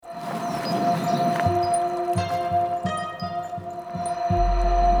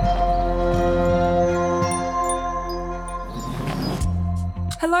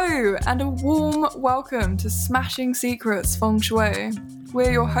and a warm welcome to Smashing Secrets Feng Shui.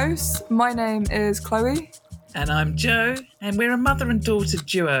 We're your hosts. My name is Chloe. And I'm Joe, and we're a mother and daughter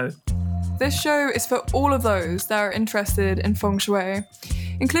duo. This show is for all of those that are interested in Feng Shui,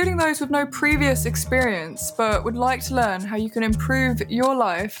 including those with no previous experience but would like to learn how you can improve your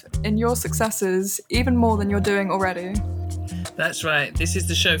life and your successes even more than you're doing already. That's right, this is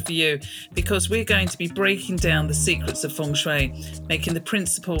the show for you because we're going to be breaking down the secrets of Feng Shui, making the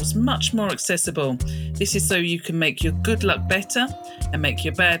principles much more accessible. This is so you can make your good luck better and make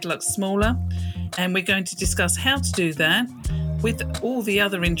your bad luck smaller. And we're going to discuss how to do that with all the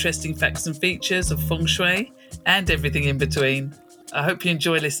other interesting facts and features of Feng Shui and everything in between. I hope you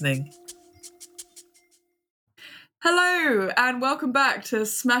enjoy listening. Hello, and welcome back to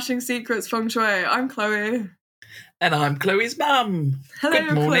Smashing Secrets Feng Shui. I'm Chloe. And I'm Chloe's mum. Hello,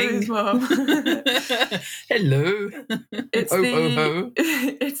 Good morning. Chloe's mum. Hello.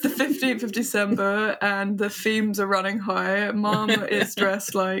 It's the 15th of December and the themes are running high. Mum is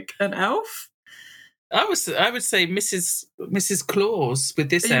dressed like an elf. I would say Mrs. Claus with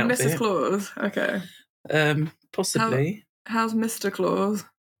this outfit. Mrs. Claus, okay. Possibly. How's Mr. Claus?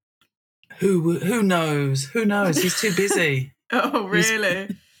 Who knows? Who knows? He's too busy. Oh, really?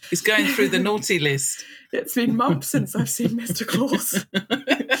 He's going through the naughty list. It's been months since I've seen Mr. Claus.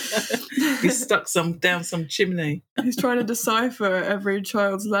 He's stuck down some chimney. He's trying to decipher every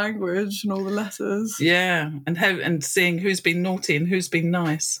child's language and all the letters. Yeah, and seeing who's been naughty and who's been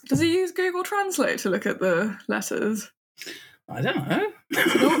nice. Does he use Google Translate to look at the letters? I don't know.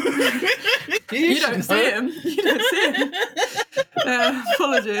 You don't see him. You don't see him.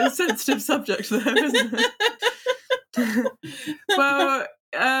 Apologies, sensitive subject there, isn't it? Well,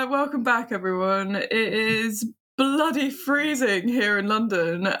 welcome back, everyone. It is bloody freezing here in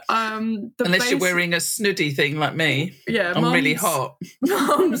London. Unless you're wearing a snuddy thing like me. Yeah, I'm really hot.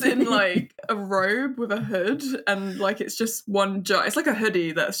 Mum's in like a robe with a hood, and like it's just one it's like a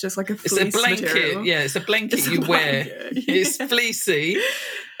hoodie that's just like a fleece It's a blanket. material. Yeah, it's a blanket you wear. Yeah. It's fleecy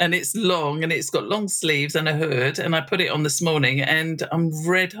and it's long and it's got long sleeves and a hood, and I put it on this morning and I'm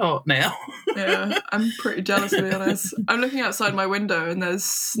red hot now. Yeah, I'm pretty jealous, to be honest. I'm looking outside my window and there's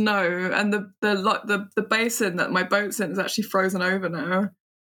snow, and the basin that my boat's in is actually frozen over now.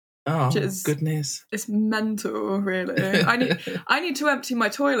 Oh, goodness. It's mental, really. I need to empty my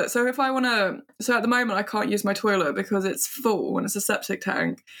toilet. So at the moment I can't use my toilet because it's full and it's a septic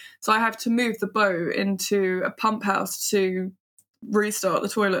tank. So I have to move the boat into a pump house to restart the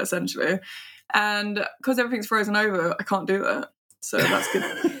toilet, essentially. And because everything's frozen over, I can't do that. So that's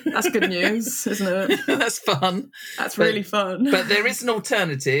good. That's good news, isn't it? That's fun. That's really fun. But there is an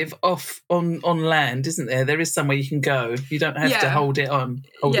alternative off on land, isn't there? There is somewhere you can go. You don't have to hold it on.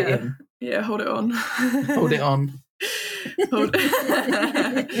 Hold it in. Yeah, hold it on. Hold it on.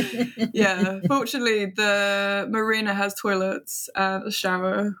 Yeah, fortunately the marina has toilets and a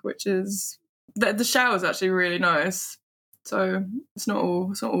shower, which is the shower's actually really nice. So it's not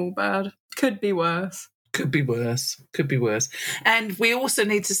all bad. Could be worse. Could be worse. And we also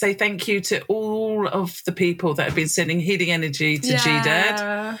need to say thank you to all of the people that have been sending healing energy to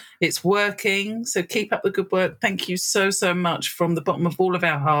GDAD. It's working, so keep up the good work. Thank you so much from the bottom of all of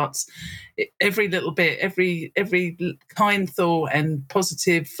our hearts. Every little bit, every kind thought and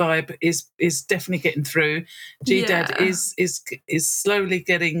positive vibe is definitely getting through. GDAD is slowly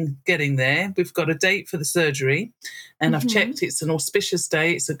getting there. We've got a date for the surgery, and I've checked. It's an auspicious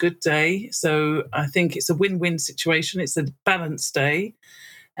day. It's a good day. So I think it's a win-win situation. It's a balanced day.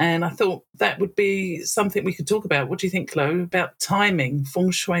 And I thought that would be something we could talk about. What do you think, Chloe, about timing,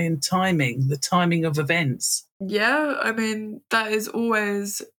 Feng Shui and timing, the timing of events? Yeah, I mean, that is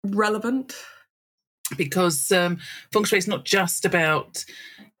always relevant. Because Feng Shui is not just about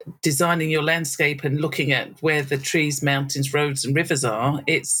designing your landscape and looking at where the trees, mountains, roads and rivers are.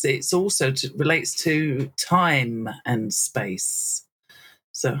 It's also relates to time and space.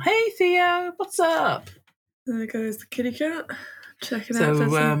 So, hey, Theo, what's up? There goes the kitty cat. Checking out for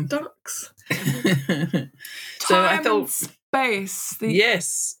some ducks. So I thought space.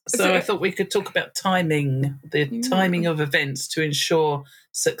 I thought we could talk about timing, the timing of events to ensure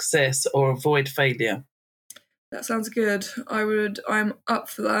success or avoid failure. That sounds good. I'm up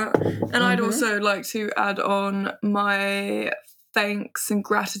for that. And I'd also like to add on my thanks and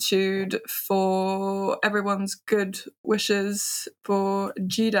gratitude for everyone's good wishes for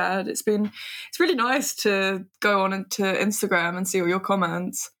GDAD. It's really nice to go on into Instagram and see all your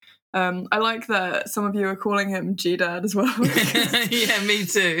comments. I like that some of you are calling him GDAD as well. Yeah, me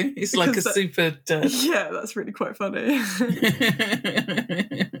too. He's like a super dad. Yeah, that's really quite funny.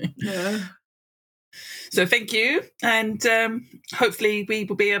 Yeah. So thank you. And hopefully we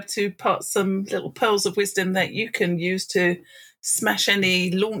will be able to part some little pearls of wisdom that you can use to smash any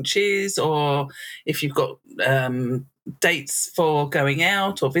launches, or if you've got dates for going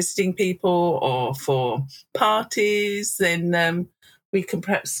out or visiting people or for parties, then we can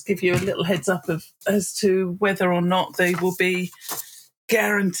perhaps give you a little heads up as to whether or not they will be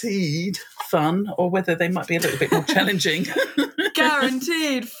guaranteed fun or whether they might be a little bit more challenging.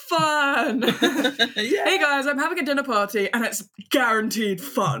 Guaranteed fun. Yeah. Hey guys, I'm having a dinner party and it's guaranteed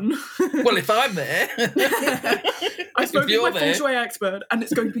fun. Well, if I'm there. I spoke to my Feng Shui expert and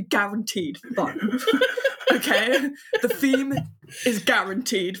it's going to be guaranteed fun. Okay? The theme is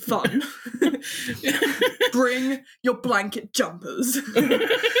guaranteed fun. Bring your blanket jumpers.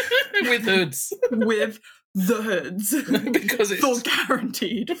 With hoods. With the hoods. Because it's for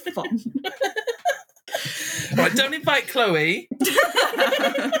guaranteed fun. Right, don't invite Chloe.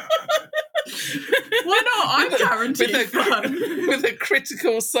 Why not? I'm guaranteed fun. With a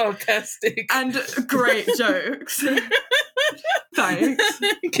critical, sarcastic... and great jokes. Thanks.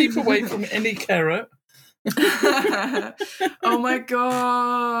 Keep away from any carrot. Oh my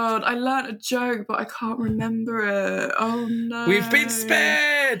god, I learnt a joke but I can't remember it. Oh no. We've been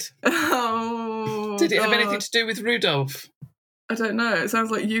spared. Oh, did it have anything to do with Rudolph? I don't know, it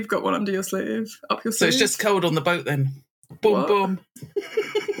sounds like you've got one under your sleeve, up your sleeve. So it's just cold on the boat then. Boom, what? boom.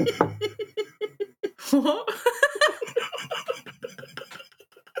 What?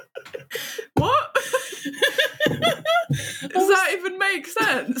 What? Does that even make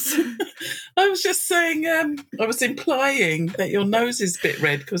sense? I was just saying, I was implying that your nose is a bit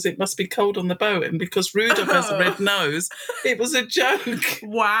red because it must be cold on the boat, and because Rudolph has a red nose, it was a joke.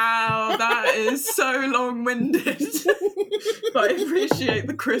 Wow, that is so long-winded. But I appreciate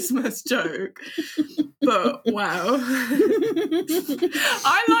the Christmas joke. But wow.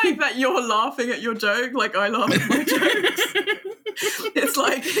 I like that you're laughing at your joke like I laugh at my jokes. It's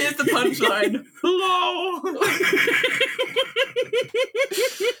like, here's the punchline. Hello.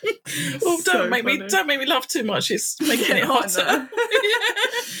 Oh, don't make me laugh too much. It's making it hotter. Yeah.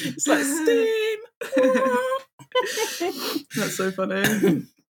 It's like steam. That's so funny.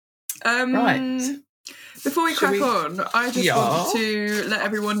 Right. Before we crack on, I just want to let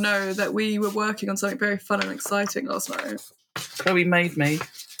everyone know that we were working on something very fun and exciting last night. Chloe made me.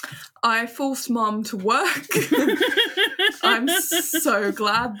 I forced Mum to work. I'm so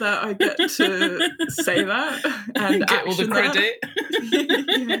glad that I get to say that and get all the credit.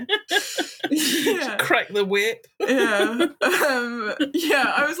 Yeah. Crack the whip. Yeah.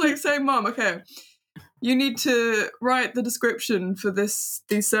 Yeah, I was like saying, Mum, okay, you need to write the description for these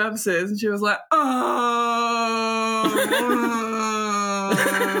services. And she was like, and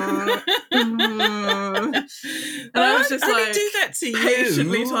I was just like, do that to you.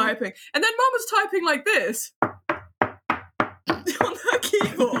 Patiently typing. And then Mum was typing like this on her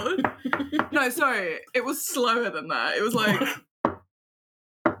keyboard. No, sorry, it was slower than that. It was like...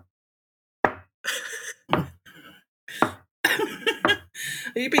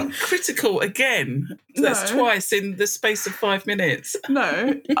 Are you being critical again? That's twice in the space of 5 minutes.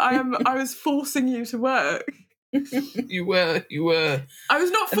 No, I was forcing you to work. You were. I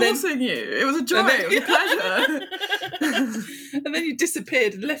was not forcing you. It was a joy. It was a pleasure. And then you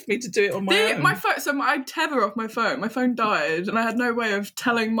disappeared and left me to do it on my own. My phone. So I tether off my phone. My phone died, and I had no way of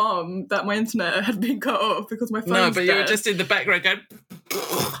telling Mum that my internet had been cut off because my phone's No, but dead. you were just in the background going.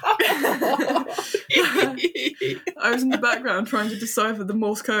 I was in the background trying to decipher the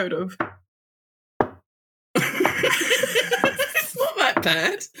Morse code of. It's not that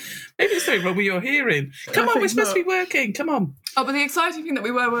bad. Maybe it's something wrong with your hearing. Come on, we're supposed to be working. Come on. Oh, but the exciting thing that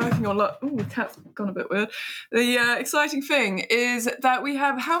we were working on, the cat's gone a bit weird. The exciting thing is that we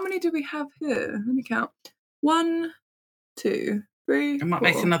have, how many do we have here? Let me count. 1, 2, 3, I might 4,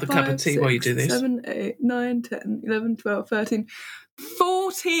 make another 5, cup of tea 6, while you do this. 7, 8, 9, 10, 11, 12, 13,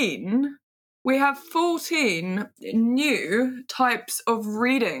 14. We have 14 new types of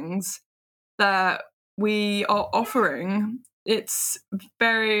readings that we are offering. It's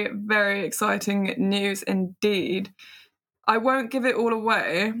very, very exciting news indeed. I won't give it all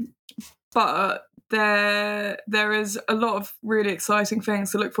away, but there is a lot of really exciting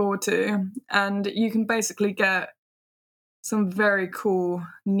things to look forward to, and you can basically get some very cool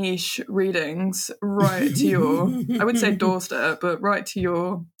niche readings right to your, I wouldn't say doorstep, but right to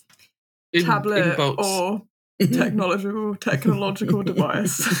your tablet or technological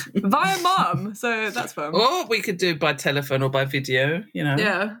device via Mum. So that's fun. Or we could do by telephone or by video, you know.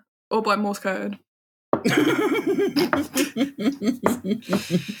 Yeah, or by Morse code.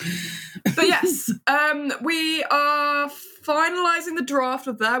 But yes, we are finalising the draft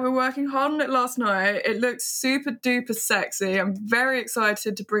of that. We're working hard on it last night. It looks super duper sexy. I'm very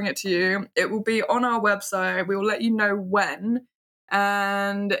excited to bring it to you. It will be on our website. We will let you know when.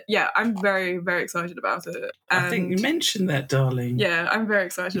 And yeah, I'm very, very excited about it. And I think you mentioned that, darling. yeah, I'm very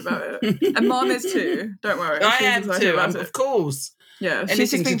excited about it. And Mom is too. Don't worry. I am too, of course. Yeah,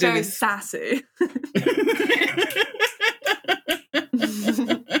 she's just been very sassy.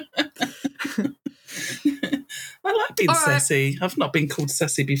 I like being sassy. I've not been called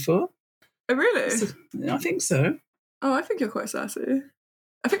sassy before. Oh, really? I think so. Oh, I think you're quite sassy.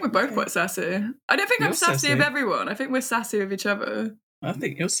 I think we're both quite sassy. I don't think I'm sassy of everyone. I think we're sassy of each other. I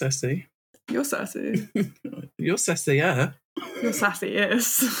think you're sassy. You're sassy. You're sassy, yeah. You're sassy,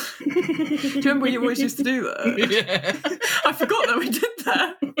 yes. Do you remember when you always used to do that? Yeah. I forgot that we did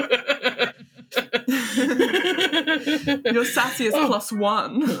that. You're sassy as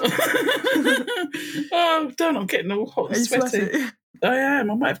 +1. Oh, don't. I'm getting all hot and sweaty. I am.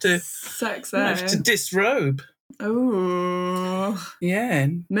 I might have to disrobe. Oh. Yeah.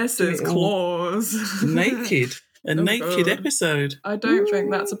 Mrs. Claus. Naked. A naked episode. I don't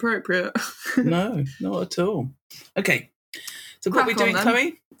think that's appropriate. No, not at all. Okay. So what are we doing,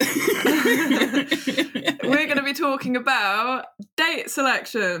 Chloe? We're going to be talking about date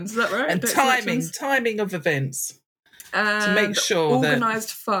selections. Is that right? And timing of events. To make sure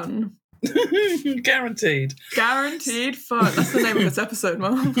organised fun. Guaranteed fun. That's the name of this episode,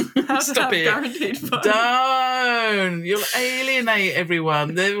 Mum. How to Stop have it. Guaranteed fun. Don't. You'll alienate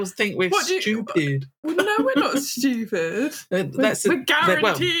everyone. They will think we're stupid. Well, no, we're not stupid. We're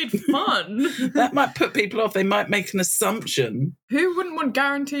guaranteed fun. That might put people off. They might make an assumption. Who wouldn't want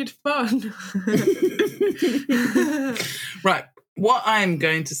guaranteed fun? Right. What I'm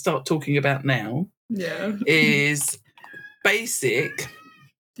going to start talking about now is basic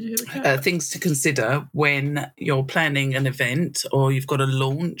things to consider when you're planning an event or you've got a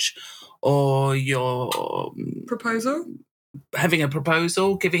launch or you're having a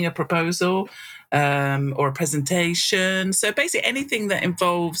proposal, giving a proposal, or a presentation. So basically anything that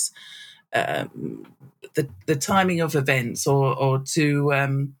involves the timing of events or to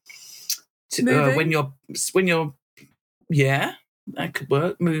when you're that could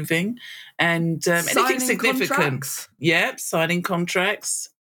work, moving, and anything significant. Contracts. Yeah, signing contracts.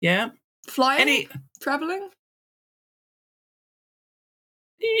 Yeah. Flying? Travelling?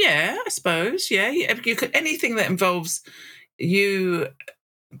 Yeah, I suppose. Yeah. You could, anything that involves you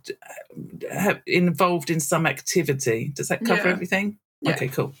involved in some activity. Does that cover everything? Yeah. Okay,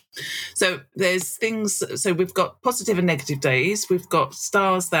 cool. So there's things, so we've got positive and negative days. We've got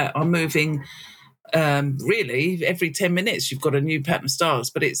stars that are moving really every 10 minutes. You've got a new pattern of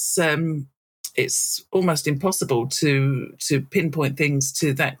stars, but it's almost impossible to pinpoint things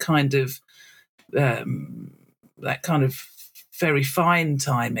to that kind of very fine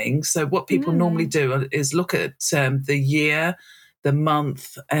timing. So what people normally do is look at the year, the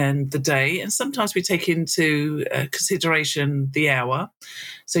month, and the day, and sometimes we take into consideration the hour.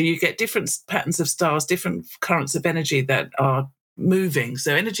 So you get different patterns of stars, different currents of energy that are moving.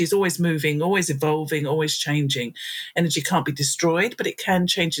 So energy is always moving, always evolving, always changing. Energy can't be destroyed, but it can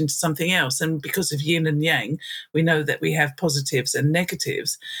change into something else. And because of yin and yang, we know that we have positives and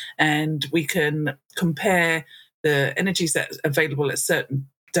negatives, and we can compare the energies that are available at a certain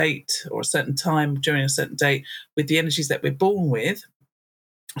date or a certain time during a certain date with the energies that we're born with.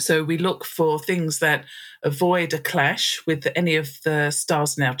 So we look for things that avoid a clash with any of the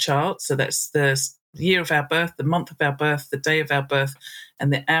stars in our chart. So that's the year of our birth, the month of our birth, the day of our birth,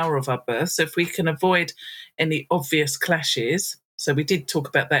 and the hour of our birth. So if we can avoid any obvious clashes, so we did talk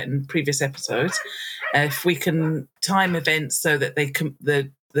about that in previous episodes, if we can time events so that they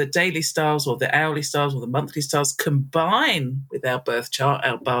the daily stars or the hourly stars or the monthly stars combine with our birth chart,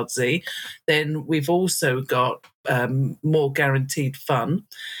 our Bard Z, then we've also got more guaranteed fun.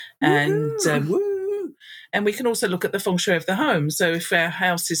 And and we can also look at the feng shui of the home. So if our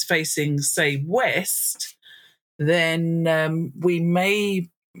house is facing, say, west, then we may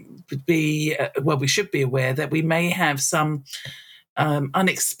be, we should be aware that we may have some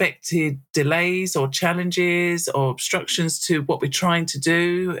unexpected delays or challenges or obstructions to what we're trying to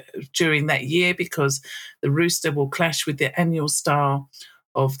do during that year, because the rooster will clash with the annual star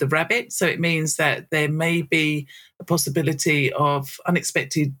of the rabbit. So it means that there may be a possibility of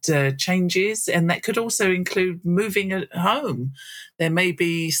unexpected changes, and that could also include moving at home. There may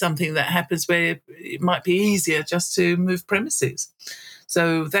be something that happens where it might be easier just to move premises.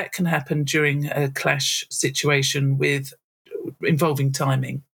 So that can happen during a clash situation involving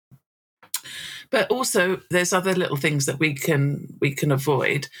timing. But also, there's other little things that we can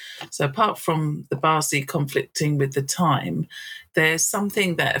avoid. So apart from the Basi conflicting with the time, there's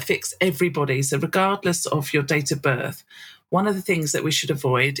something that affects everybody. So regardless of your date of birth, one of the things that we should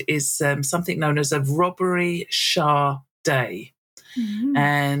avoid is something known as a robbery Shah day. Mm-hmm.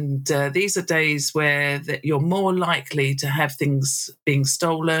 And these are days where you're more likely to have things being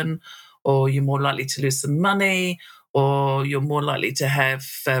stolen, or you're more likely to lose some money, or you're more likely to have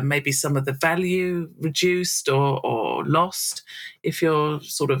maybe some of the value reduced or lost if you're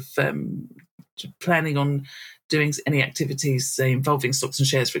sort of planning on doing any activities involving stocks and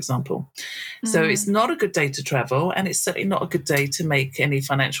shares, for example. So it's not a good day to travel, and it's certainly not a good day to make any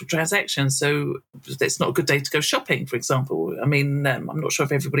financial transactions. So it's not a good day to go shopping, for example. I mean, I'm not sure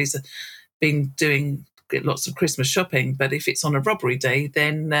if everybody's been doing lots of Christmas shopping, but if it's on a robbery day,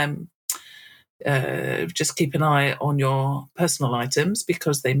 then just keep an eye on your personal items,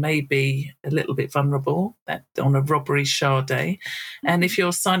 because they may be a little bit vulnerable on a robbery Shah day. And if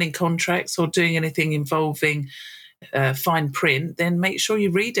you're signing contracts or doing anything involving fine print, then make sure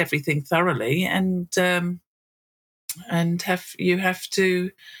you read everything thoroughly, and you have to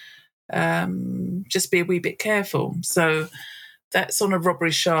just be a wee bit careful. So that's on a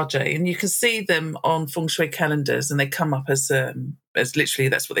robbery Shah day, and you can see them on Feng Shui calendars, and they come up as literally,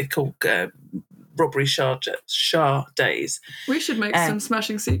 that's what they call robbery Shah days. We should make some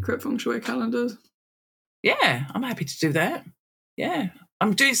smashing secret Feng Shui calendars. Yeah, I'm happy to do that. Yeah.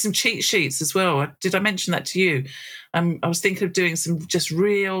 I'm doing some cheat sheets as well. Did I mention that to you? I was thinking of doing some just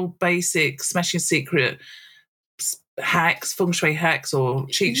real basic smashing secret hacks, Feng Shui hacks, or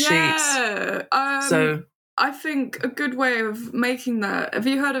cheat sheets. So I think a good way of making that. Have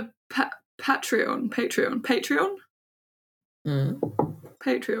you heard of Patreon? Patreon.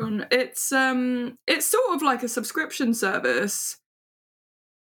 It's sort of like a subscription service,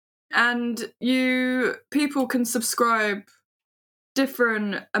 and people can subscribe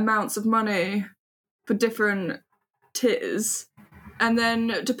different amounts of money for different tiers, and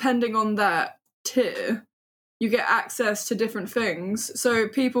then depending on that tier, you get access to different things. So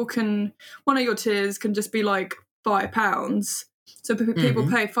one of your tiers can just be like £5. So people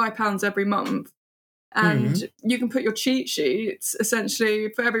pay £5 every month, and you can put your cheat sheets,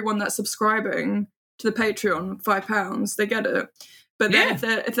 essentially, for everyone that's subscribing to the Patreon, £5, they get it. But then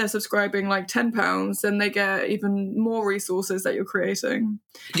if they're subscribing like £10, then they get even more resources that you're creating.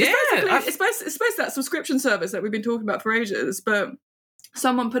 Yeah, it's basically that subscription service that we've been talking about for ages. But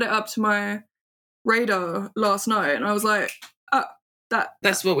someone put it up to my radar last night, and I was like,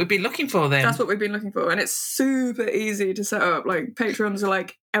 that's what we've been looking for then. That's what we've been looking for, and it's super easy to set up. Like, Patrons are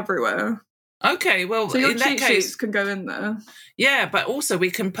like everywhere. Okay, well, so your in that cheat case, sheets can go in there. Yeah, but also we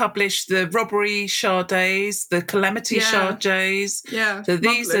can publish the robbery Shah days, the calamity Shah days. Yeah, so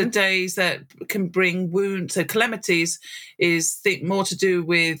these are days that can bring wounds. So calamities is more to do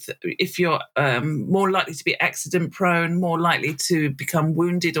with if you're more likely to be accident prone, more likely to become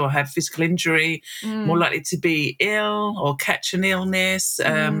wounded or have physical injury, more likely to be ill or catch an illness.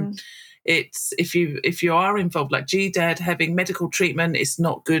 It's if you are involved, like GDAD, having medical treatment, it's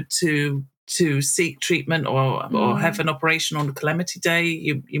not good to seek treatment or have an operation on a calamity day.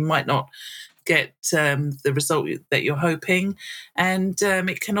 You might not get the result that you're hoping. And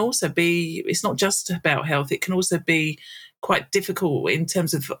it can also be, it's not just about health, it can also be quite difficult in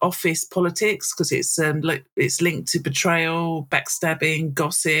terms of office politics, because it's linked to betrayal, backstabbing,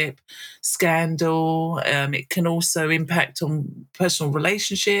 gossip, scandal. It can also impact on personal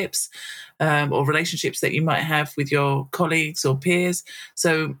relationships or relationships that you might have with your colleagues or peers.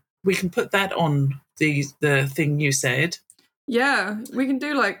 So we can put that on the thing you said. Yeah, we can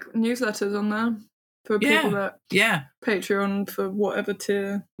do like newsletters on there for people that Patreon for whatever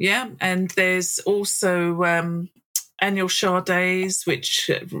tier. Yeah, and there's also annual Shah days, which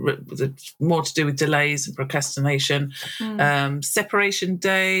are more to do with delays and procrastination. Separation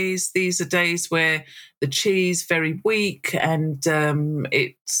days, these are days where the chi is very weak, and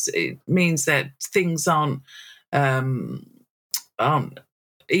it means that things aren't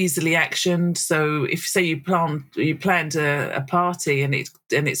easily actioned. So if, say, you planned a party and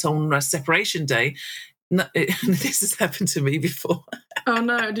it's on a separation day, this has happened to me before. Oh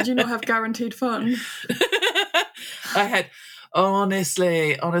no, did you not have guaranteed fun? I had,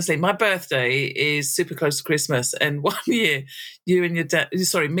 honestly, my birthday is super close to Christmas, and one year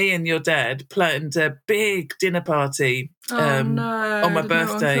me and your dad planned a big dinner party on my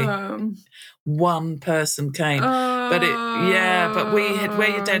birthday. One person came, but where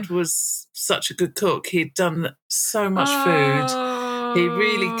your dad was such a good cook, he'd done so much food. He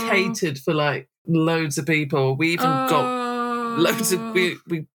really catered for like loads of people. We even got loads of we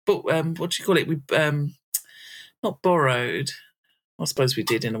what do you call it? We not borrowed. I suppose we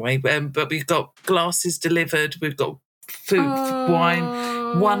did in a way, but we got glasses delivered. We've got food,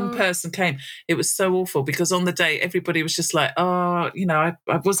 wine. One person came. It was so awful because on the day, everybody was just like, oh, I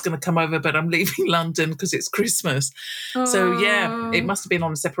was going to come over, but I'm leaving London because it's Christmas. So, yeah, it must have been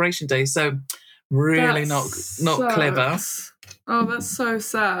on a separation day. So, really not clever. Oh, that's so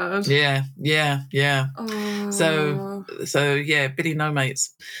sad. Yeah. So yeah, Billy no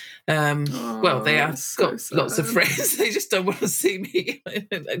mates. Well, they have got lots of friends. They just don't want to see me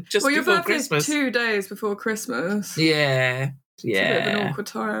just before Christmas. 2 days before Christmas. Yeah. It's a bit of an awkward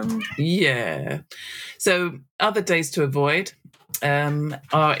time. Yeah. So other days to avoid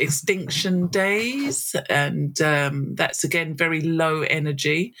are extinction days, and that's again very low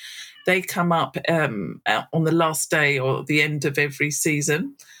energy. They come up on the last day or the end of every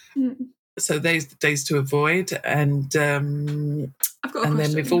season. So those the days to avoid. And I've got a question.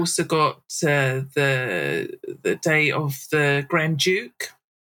 Then we've also got the day of the Grand Duke.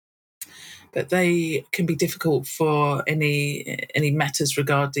 But they can be difficult for any matters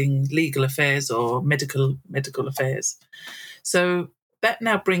regarding legal affairs or medical affairs. So that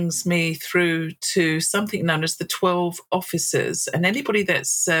now brings me through to something known as the 12 officers. And anybody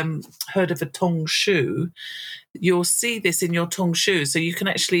that's heard of a Tong Shui, you'll see this in your Tong Shui. So you can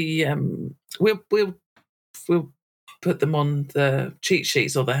actually, we'll put them on the cheat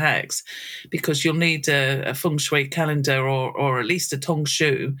sheets or the hacks, because you'll need a Feng Shui calendar or at least a Tong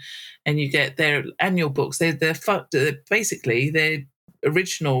Shui, and you get their annual books. They're basically their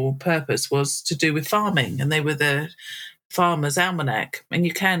original purpose was to do with farming, and they were the Farmer's Almanac. And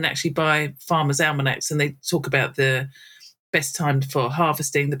you can actually buy Farmer's Almanacs, and they talk about the best time for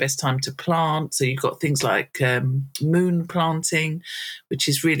harvesting, the best time to plant. So you've got things like moon planting, which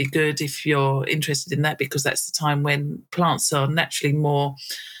is really good if you're interested in that, because that's the time when plants are naturally more,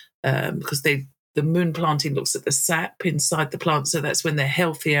 because the moon planting looks at the sap inside the plant, so that's when they're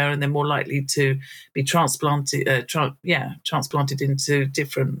healthier and they're more likely to be transplanted into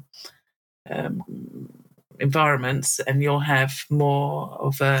different environments, and you'll have more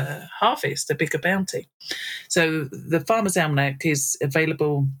of a harvest, a bigger bounty. So the Farmer's Almanac is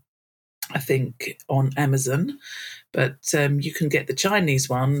available, I think, on Amazon, but you can get the Chinese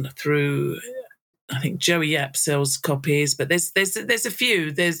one through, I think Joey Yap sells copies, but there's a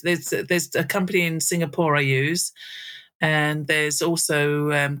few. There's a company in Singapore I use, and there's also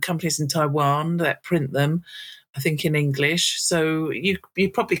companies in Taiwan that print them, I think, in English. So you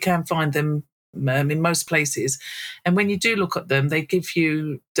probably can find them in most places. And when you do look at them, they give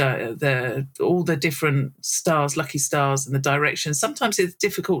you all the different stars, lucky stars, and the directions. Sometimes it's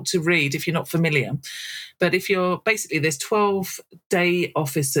difficult to read if you're not familiar. But if you're basically, there's 12 day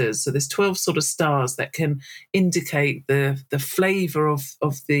officers. So there's 12 sort of stars that can indicate the flavour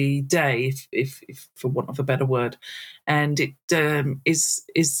of the day, if for want of a better word. And it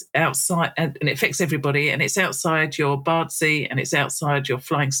is outside, and it affects everybody, and it's outside your Bardsey, and it's outside your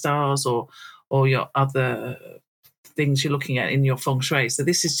flying stars or your other things you're looking at in your Feng Shui. So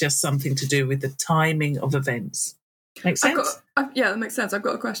this is just something to do with the timing of events. Make sense? Yeah, that makes sense. I've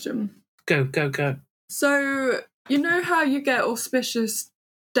got a question. Go. So you know how you get auspicious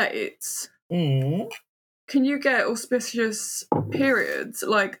dates? Mm. Can you get auspicious periods,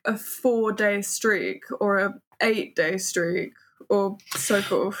 like a 4-day streak or a 8-day streak or so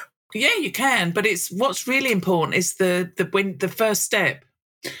forth? Yeah, you can, but what's really important is the first step.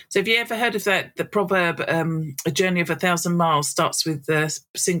 So have you ever heard of the proverb, a journey of 1,000 miles starts with a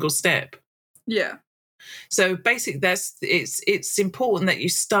single step? Yeah. So basically it's important that you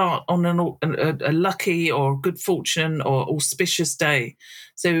start on a lucky or good fortune or auspicious day.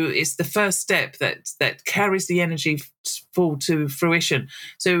 So it's the first step that carries the energy full to fruition.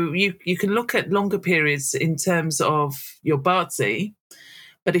 So you can look at longer periods in terms of your Bardsey.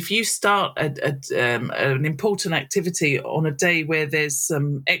 But if you start an important activity on a day where there's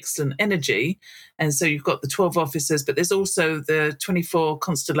some excellent energy, and so you've got the 12 officers, but there's also the 24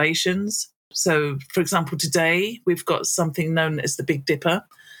 constellations. So, for example, today we've got something known as the Big Dipper.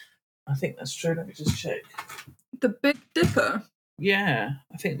 I think that's true. Let me just check. The Big Dipper? Yeah,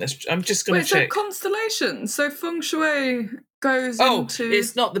 I think that's true. I'm just going to check. So constellations. So Feng Shui goes into...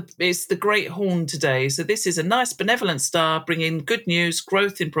 it's the Great Horn today. So this is a nice benevolent star bringing good news,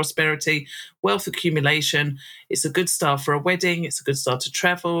 growth in prosperity, wealth accumulation. It's a good star for a wedding. It's a good star to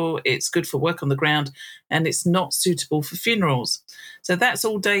travel. It's good for work on the ground, and it's not suitable for funerals. So that's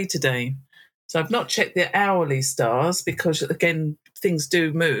all day today. So I've not checked the hourly stars because, again, things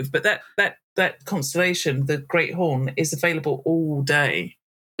do move. But that constellation, the Great Horn, is available all day.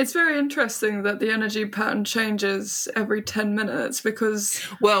 It's very interesting that the energy pattern changes every 10 minutes because...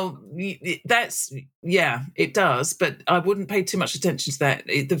 Well, that's, yeah, it does, but I wouldn't pay too much attention to that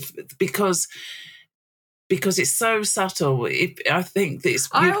because it's so subtle. I think that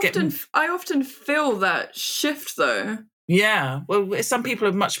I often feel that shift, though. Yeah, well, some people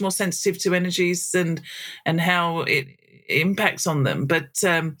are much more sensitive to energies and how it impacts on them. But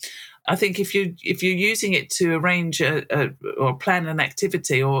I think if you're using it to arrange or plan an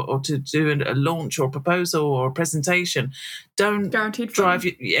activity or to do a launch or a proposal or a presentation, don't guaranteed drive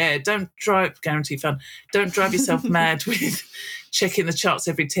fun. don't drive guaranteed fun. Don't drive yourself mad with checking the charts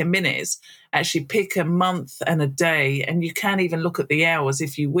every 10 minutes. Actually pick a month and a day, and you can even look at the hours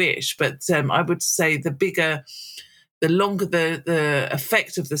if you wish. But I would say the longer the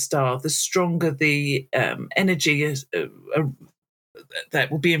effect of the star, the stronger the energy that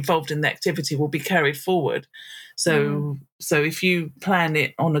will be involved in the activity will be carried forward. So if you plan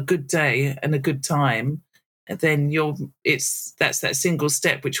it on a good day and a good time, then that's that single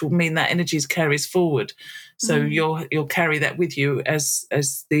step, which will mean that energy carries forward. So you'll carry that with you as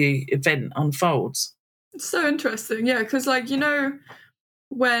the event unfolds. It's so interesting, yeah, because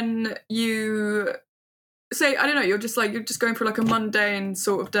when you say, I don't know, you're just going through like a mundane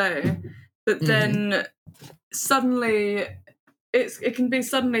sort of day, but then suddenly it can be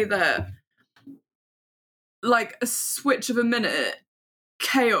suddenly that, like a switch of a minute,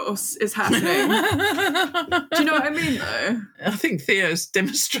 chaos is happening. Do you know what I mean, though? I think Theo's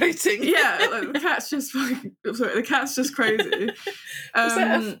demonstrating. Yeah, like the cat's just crazy.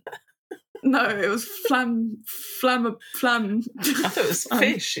 No, it was flam. I thought it was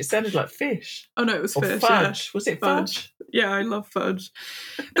fish. It sounded like fish. Oh no, it was fish. Fudge. Yeah. Was it fudge? Yeah, I love fudge.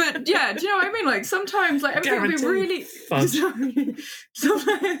 But yeah, do you know what I mean? Like sometimes, like everything would be really fudge.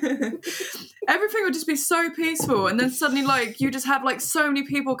 Everything would just be so peaceful, and then suddenly, like you just have like so many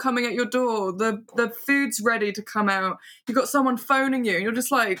people coming at your door. The food's ready to come out. You've got someone phoning you, and you're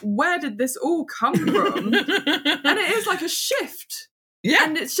just like, where did this all come from? And it is like a shift. Yeah,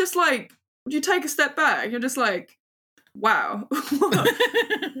 and it's just like, you take a step back, you're just like, wow,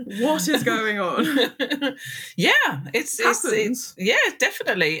 what is going on? Yeah, it's yeah,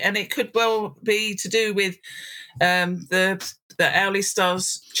 definitely, and it could well be to do with the Owly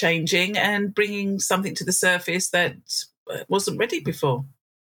stars changing and bringing something to the surface that wasn't ready before.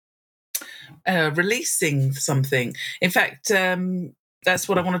 Releasing something. In fact, that's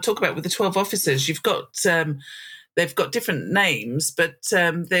what I want to talk about with the 12 officers. You've got. They've got different names, but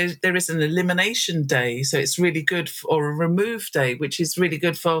there is an elimination day, so it's really good or a remove day, which is really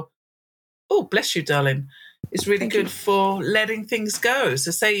good for. Oh, bless you, darling. It's really good for letting things go.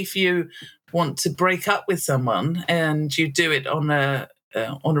 So, say if you want to break up with someone and you do it on a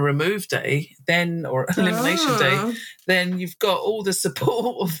remove day, then or elimination day, then you've got all the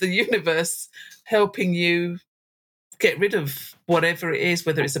support of the universe helping you get rid of whatever it is,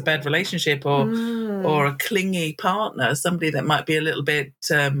 whether it's a bad relationship or a clingy partner, somebody that might be a little bit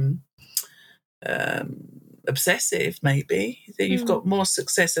obsessive, maybe. That you've got more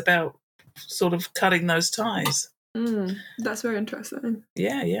success about sort of cutting those ties. That's very interesting.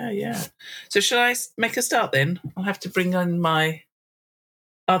 Yeah. So should I make a start then? I'll have to bring in my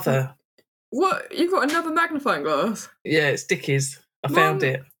other. What? You've got another magnifying glass? Yeah, it's Dicky's. I found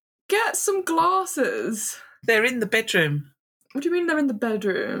it. Get some glasses. They're in the bedroom. What do you mean they're in the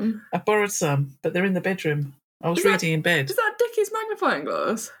bedroom? I borrowed some, but they're in the bedroom. I was reading in bed. Is that Dicky's magnifying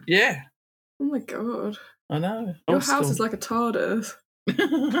glass? Yeah. Oh my God. I know. Your house is like a TARDIS.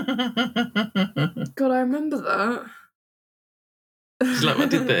 God, I remember that. Did you like what I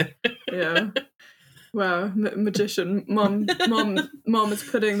did there? Yeah. Wow, magician. Mum is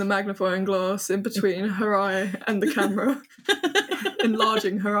putting the magnifying glass in between her eye and the camera,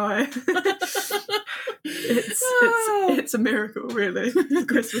 enlarging her eye. It's a miracle, really.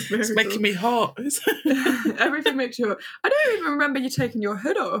 Christmas miracle. It's making me hot. Everything makes you hot. I don't even remember you taking your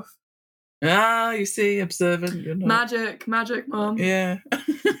hood off. Ah, you see, observant. You're not. Magic, Mum. Yeah.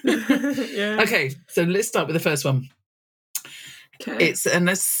 Yeah. Okay, so let's start with the first one. Okay. It's an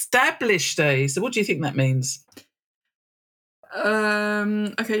established day. So what do you think that means?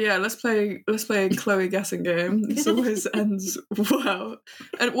 Okay, yeah, let's play a Chloe guessing game. This always ends well.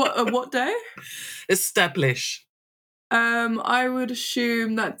 And what day? Establish. I would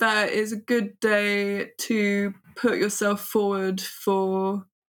assume that is a good day to put yourself forward for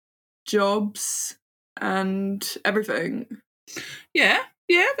jobs and everything. Yeah,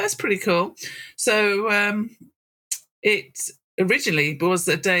 that's pretty cool. So it originally was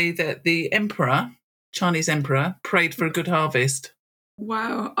a day that the emperor, Chinese emperor, prayed for a good harvest.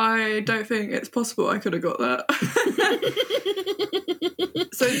 Wow, I don't think it's possible I could have got that.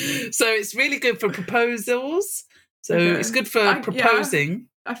 So it's really good for proposals. So it's good for proposing.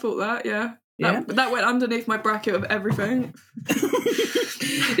 Yeah, I thought that, yeah. Yeah. That went underneath my bracket of everything.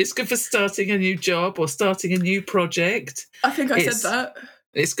 It's good for starting a new job or starting a new project. I think I said that.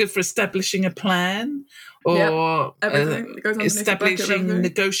 It's good for establishing a plan or everything that goes underneath establishing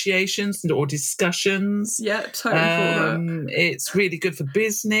negotiations or discussions. Yeah, totally thought that. It's really good for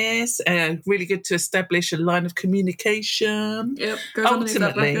business, really good to establish a line of communication. Yep, goes underneath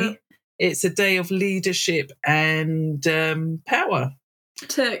that bracket. Ultimately, it's a day of leadership and power.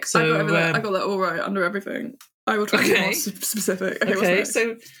 Tick. So, I got that all right under everything. I will try to be more specific. Okay,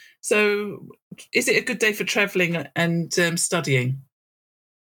 so is it a good day for travelling and studying?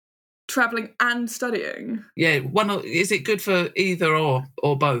 Travelling and studying? Yeah, is it good for either or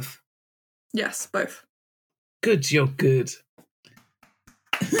both? Yes, both. Good, you're good.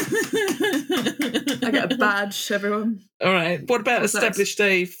 I get a badge, everyone. All right. What about established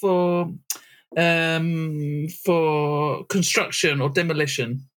day for construction or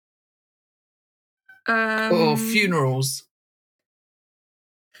demolition? Or funerals?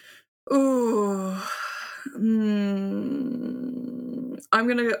 Ooh. I'm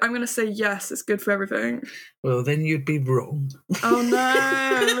gonna say yes, it's good for everything. Well, then you'd be wrong. Oh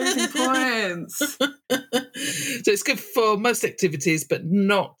no, losing points. So it's good for most activities, but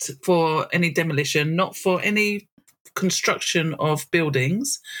not for any demolition, not for any construction of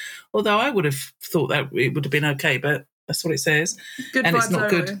buildings. Although I would have thought that it would have been okay, but that's what it says. Good and vibes it's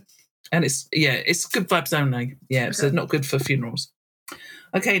not only. Good. And it's good vibes only. Yeah, okay. So not good for funerals.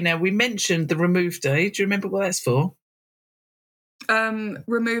 Okay, now we mentioned the remove day. Do you remember what that's for?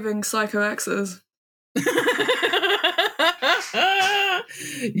 Removing psycho exes.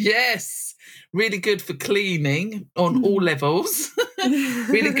 Yes, really good for cleaning on all levels.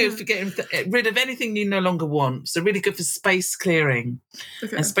 Really good for getting rid of anything you no longer want. So really good for space clearing.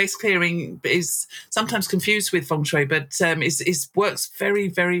 Okay. And space clearing is sometimes confused with Feng Shui, but it works very,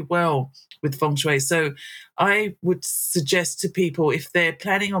 very well with Feng Shui. So I would suggest to people, if they're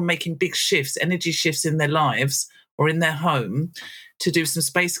planning on making big shifts, energy shifts in their lives or in their home, to do some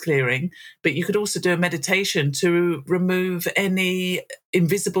space clearing. But you could also do a meditation to remove any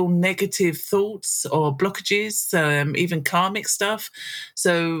invisible negative thoughts or blockages, even karmic stuff.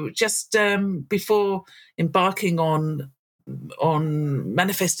 So just before embarking on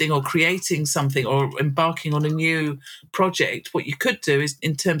manifesting or creating something or embarking on a new project, what you could do is,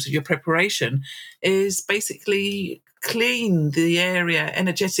 in terms of your preparation, is basically clean the area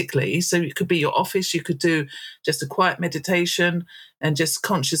energetically. So it could be your office, you could do just a quiet meditation and just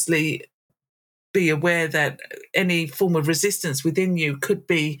consciously be aware that any form of resistance within you could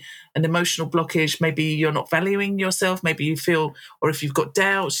be an emotional blockage. Maybe you're not valuing yourself. Maybe you feel, or if you've got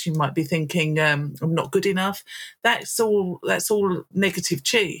doubts, you might be thinking, I'm not good enough. That's all negative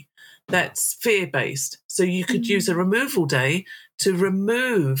chi. That's fear-based. So you could use a removal day to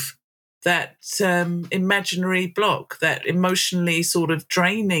remove that imaginary block, that emotionally sort of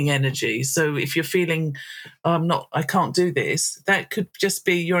draining energy. So if you're feeling, I can't do this, that could just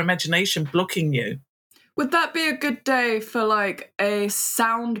be your imagination blocking you. Would that be a good day for like a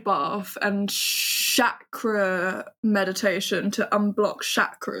sound bath and chakra meditation to unblock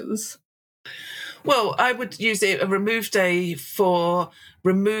chakras? Well, I would use a remove day for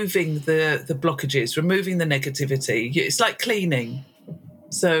removing the blockages, removing the negativity. It's like cleaning.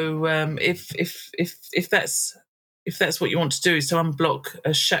 So if that's what you want to do, is to unblock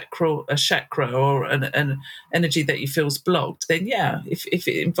a chakra or an energy that you feel is blocked, then yeah, if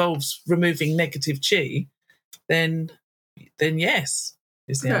it involves removing negative chi, then yes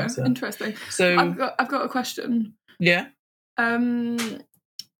is the answer. Interesting. So I've got a question. Yeah.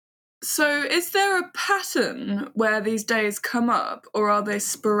 So is there a pattern where these days come up, or are they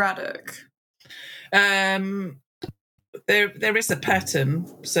sporadic? There is a pattern,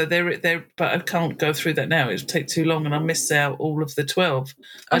 so there, but I can't go through that now. It would take too long, and I'll miss out all of the 12.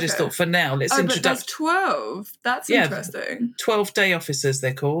 I just thought for now, let's introduce. But there's 12. That's interesting. 12 day officers,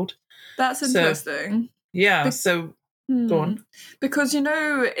 they're called. That's interesting. So go on. Because in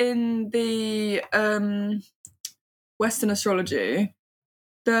the Western astrology,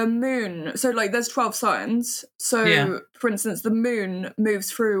 the moon. So like, there's 12 signs. So for instance, the moon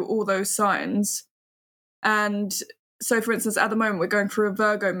moves through all those signs, and so, for instance, at the moment, we're going through a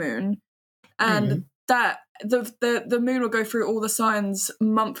Virgo moon, and that the moon will go through all the signs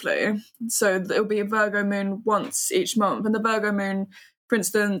monthly. So it'll be a Virgo moon once each month. And the Virgo moon, for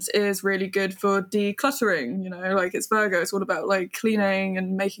instance, is really good for decluttering. Like it's Virgo. It's all about like cleaning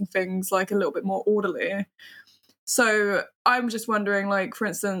and making things like a little bit more orderly. So I'm just wondering, like, for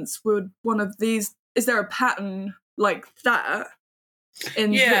instance, would one of these, is there a pattern like that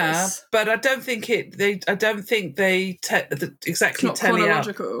in this? But I don't think they exactly It's not tally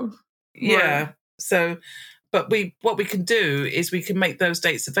chronological. up. Yeah. Right. So, but what we can do is we can make those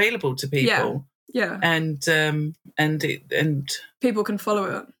dates available to people. Yeah. And people can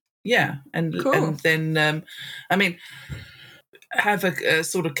follow it. Yeah, and then I mean, have a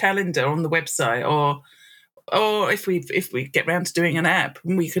sort of calendar on the website, or if we get round to doing an app,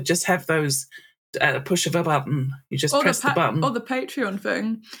 we could just have those at a push of a button. You just press the button. Or the Patreon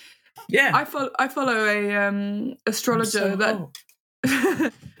thing. Yeah, I follow a astrologer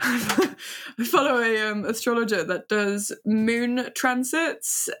I follow a astrologer that does moon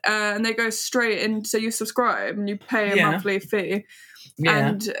transits, and they go straight in. So you subscribe and you pay a monthly fee,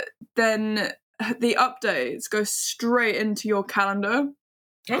 and then the updates go straight into your calendar.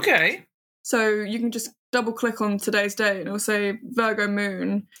 Okay. So you can just double click on today's date and it'll say Virgo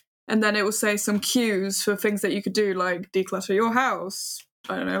moon, and then it will say some cues for things that you could do, like declutter your house.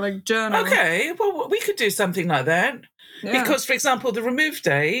 I don't know, like journal. Okay, well, we could do something like that. Yeah. Because, for example, the remove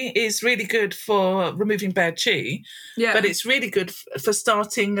day is really good for removing bad chi, but it's really good for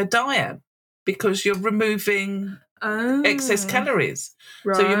starting a diet because you're removing excess calories.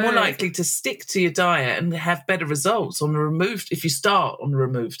 Right. So you're more likely to stick to your diet and have better results on the removed if you start on the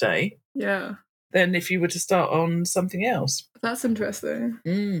remove day. Yeah. Than if you were to start on something else. That's interesting.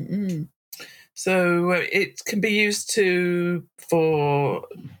 Mm-hmm. So it can be used for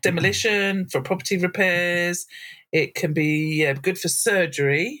demolition, for property repairs. It can be good for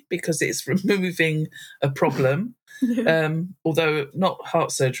surgery because it's removing a problem. Although not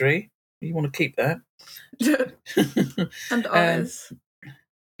heart surgery. You want to keep that. And eyes.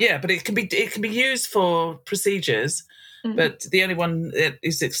 But it can be used for procedures. Mm-hmm. But the only one that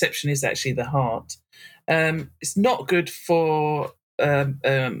is the exception is actually the heart. It's not good for a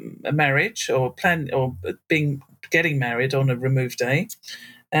marriage or getting married on a remove day,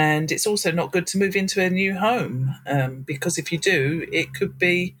 and it's also not good to move into a new home because if you do, it could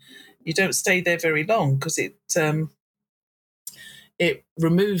be you don't stay there very long because it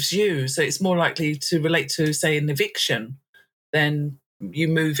removes you, so it's more likely to relate to, say, an eviction than you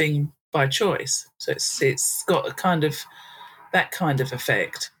moving by choice. So it's got that kind of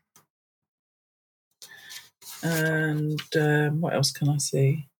effect. And what else can I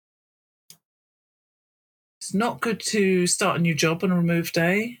see? It's not good to start a new job on a remove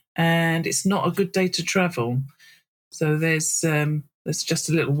day, and it's not a good day to travel. So there's just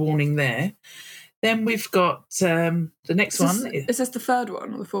a little warning there. Then we've got the next one. Is this the third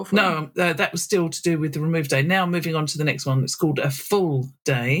one or the fourth one? No, that was still to do with the remove day. Now moving on to the next one. It's called a full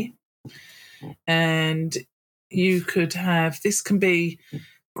day. And you could have, this can be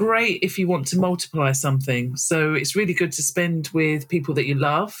great if you want to multiply something. So it's really good to spend with people that you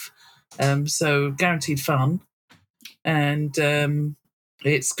love. So guaranteed fun. And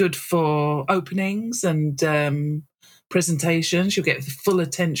it's good for openings and presentations. You'll get the full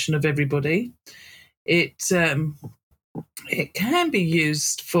attention of everybody. It can be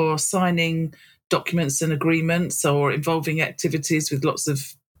used for signing documents and agreements or involving activities with lots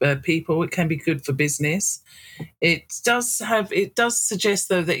of people. It can be good for business. It does suggest,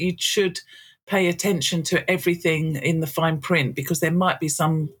 though, that you should pay attention to everything in the fine print because there might be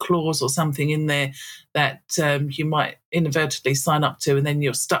some clause or something in there that you might inadvertently sign up to and then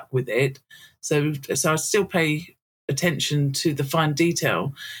you're stuck with it. So I still pay attention to the fine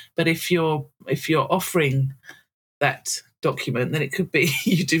detail. But if you're offering that document, then it could be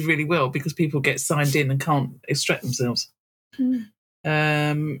you do really well because people get signed in and can't extract themselves.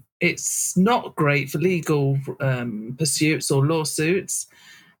 It's not great for legal pursuits or lawsuits,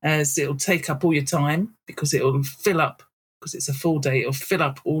 as it'll take up all your time because it'll fill up, because it's a full day, it'll fill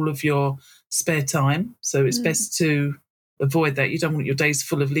up all of your spare time. So it's best to avoid that. You don't want your days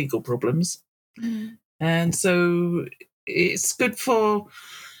full of legal problems. And so it's good for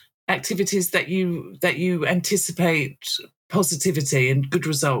activities that you anticipate positivity and good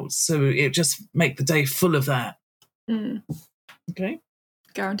results. So it just make the day full of that. Okay.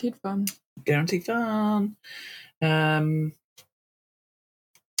 Guaranteed fun. Guaranteed fun. I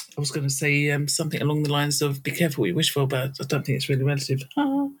was going to say something along the lines of "Be careful what you wish for," but I don't think it's really relative.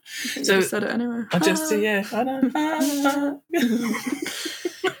 So you just said it anyway. I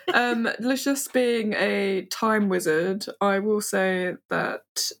know. Just being a time wizard, I will say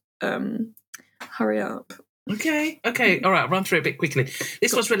that hurry up. Okay. All right, I'll run through it a bit quickly.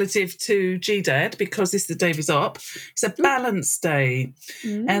 This was relative to GDAD because this is the day of his op. It's a balance day.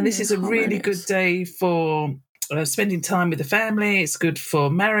 And this is a really good day for spending time with the family. It's good for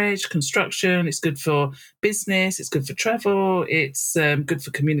marriage, construction. It's good for business. It's good for travel. It's good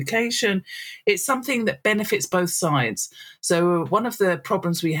for communication. It's something that benefits both sides. So one of the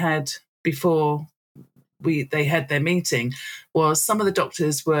problems we had before they had their meeting was some of the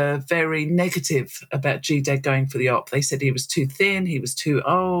doctors were very negative about GDAD going for the op. They said he was too thin, he was too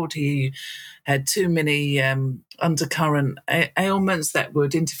old, he had too many undercurrent ailments that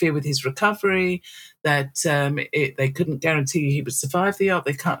would interfere with his recovery, that they couldn't guarantee he would survive the op.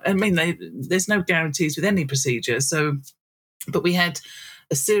 There's no guarantees with any procedure. So, but we had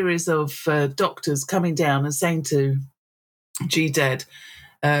a series of doctors coming down and saying to GDAD,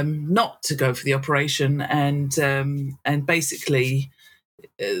 not to go for the operation, and basically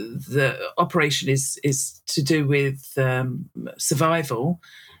the operation is to do with survival,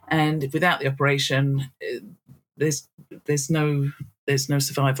 and without the operation, there's no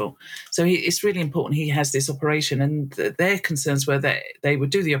survival. So it's really important he has this operation, and their concerns were that they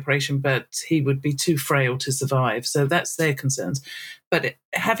would do the operation, but he would be too frail to survive. So that's their concerns. But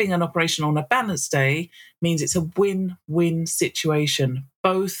having an operation on a balance day means it's a win-win situation.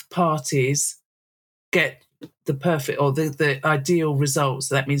 Both parties get the perfect or the ideal results.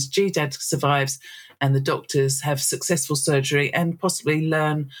 So that means GDAD survives and the doctors have successful surgery and possibly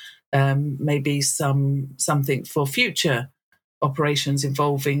learn maybe something for future operations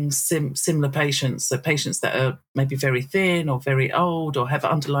involving similar patients. So patients that are maybe very thin or very old or have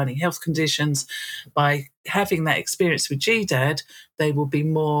underlying health conditions. By having that experience with GDAD, they will be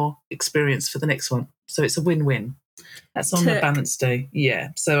more experienced for the next one. So it's a win-win. That's on the balance day. Yeah.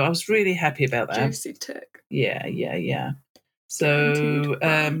 So I was really happy about that. Juicy tick. Yeah. So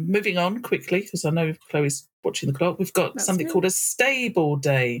moving on quickly, because I know Chloe's watching the clock, we've got something called a stable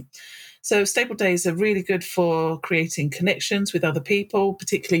day. So stable days are really good for creating connections with other people,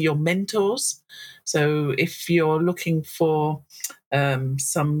 particularly your mentors. So if you're looking for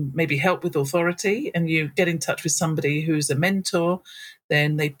some maybe help with authority and you get in touch with somebody who's a mentor,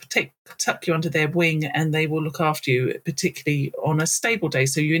 then they tuck you under their wing and they will look after you, particularly on a stable day.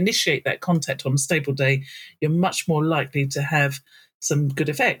 So you initiate that contact on a stable day, you're much more likely to have some good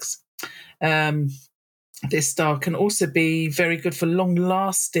effects. This star can also be very good for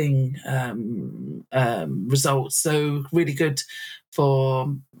long-lasting results. So really good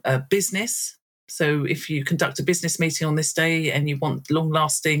for business. So if you conduct a business meeting on this day and you want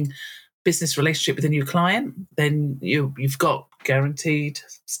long-lasting business relationship with a new client, then you've got guaranteed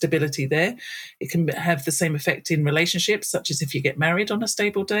stability there. It can have the same effect in relationships, such as if you get married on a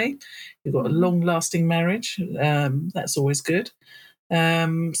stable day. You've got a long-lasting marriage. That's always good.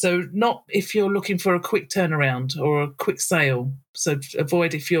 So not if you're looking for a quick turnaround or a quick sale. So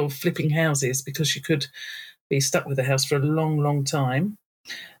avoid if you're flipping houses, because you could be stuck with a house for a long, long time.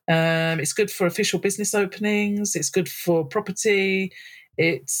 It's good for official business openings. It's good for property.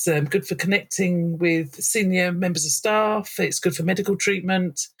 It's good for connecting with senior members of staff. It's good for medical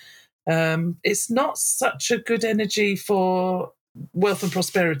treatment. It's not such a good energy for wealth and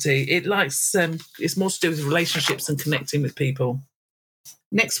prosperity. It likes it's more to do with relationships and connecting with people.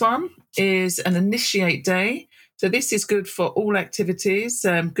 Next one is an initiate day. So this is good for all activities,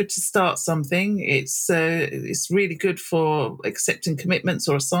 good to start something. It's really good for accepting commitments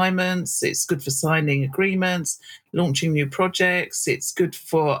or assignments. It's good for signing agreements, launching new projects. It's good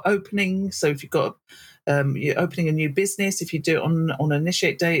for opening. So if you've got you're opening a new business, if you do it on an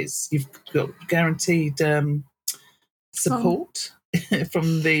initiate day, you've got guaranteed support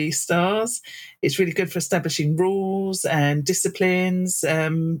from the stars. It's really good for establishing rules and disciplines,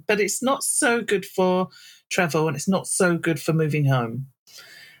 but it's not so good for travel and it's not so good for moving home.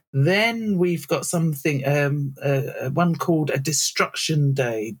 Then we've got something, one called a destruction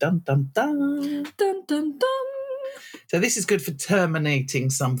day. Dun, dun, dun. Dun, dun, dun. So this is good for terminating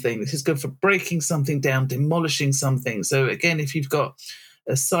something. This is good for breaking something down, demolishing something. So again, if you've got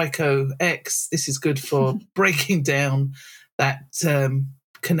a psycho ex, this is good for breaking down that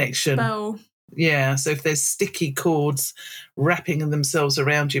connection. Spell. Yeah, so if there's sticky cords wrapping themselves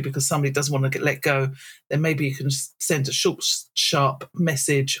around you because somebody doesn't want to let go, then maybe you can send a short, sharp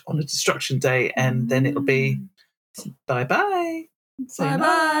message on a destruction day, and then it'll be bye-bye.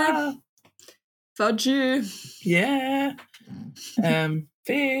 Bye-bye. Fudge you. Yeah.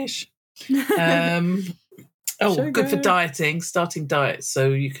 Fish. Sugar. Good for dieting, starting diets, so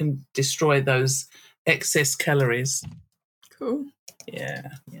you can destroy those excess calories. Cool. Yeah.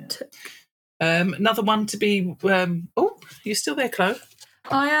 Another one to be. You still there, Chloe?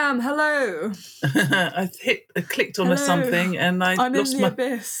 I am. Hello. I clicked on something and I'm in the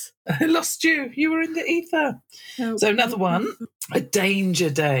abyss. I lost you. You were in the ether. So another one, a danger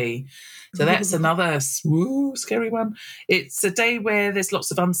day. So that's another scary one. It's a day where there's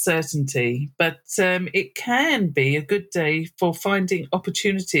lots of uncertainty, but it can be a good day for finding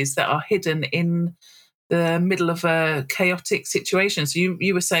opportunities that are hidden in the middle of a chaotic situation. So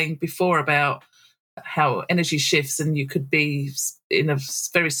you were saying before about how energy shifts and you could be in a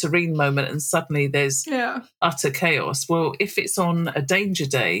very serene moment and suddenly there's utter chaos. Well, if it's on a danger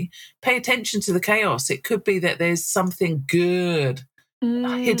day, pay attention to the chaos. It could be that there's something good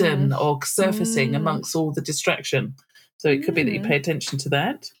hidden or surfacing amongst all the distraction. So it could be that you pay attention to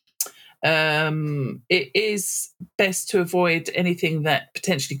that. It is best to avoid anything that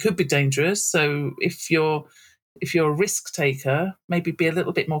potentially could be dangerous. So if you're a risk taker, maybe be a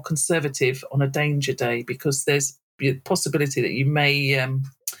little bit more conservative on a danger day, because there's a possibility that you may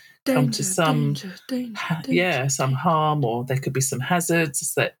come to some harm, or there could be some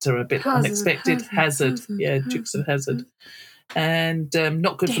hazards that are a bit unexpected. Dukes of hazard, and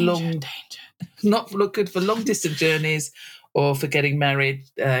not good for not good for long distance journeys or for getting married,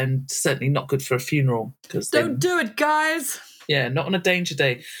 and certainly not good for a funeral. Don't do it, guys. Yeah, not on a danger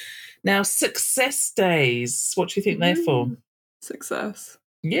day. Now, success days. What do you think they're for? Success.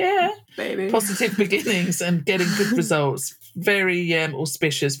 Yeah. Baby. Positive beginnings and getting good results. Very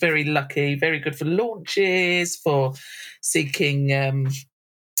auspicious, very lucky, very good for launches, for seeking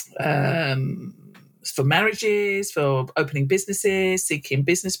for marriages, for opening businesses, seeking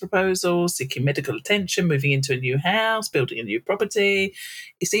business proposals, seeking medical attention, moving into a new house, building a new property.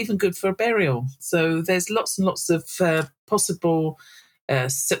 It's even good for a burial. So there's lots and lots of possible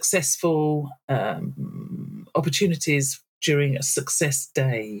successful opportunities during a success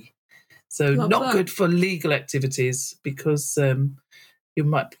day. So not good for legal activities, because you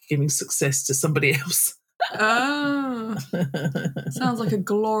might be giving success to somebody else. Oh, sounds like a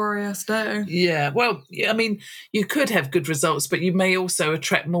glorious day. Yeah, well, I mean, you could have good results, but you may also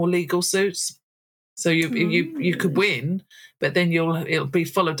attract more legal suits. So you could win, but then it'll be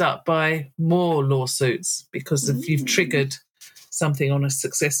followed up by more lawsuits because you've triggered something on a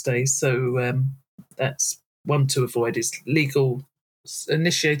success day. So that's one to avoid, is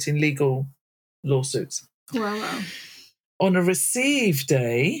initiating legal lawsuits. Wow. On a receive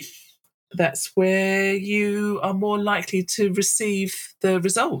day, that's where you are more likely to receive the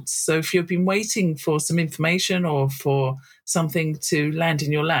results. So if you've been waiting for some information or for something to land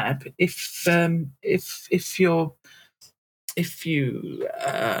in your lap, if you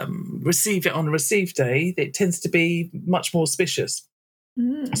receive it on a receive day, it tends to be much more auspicious.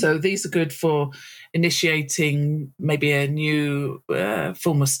 So these are good for initiating maybe a new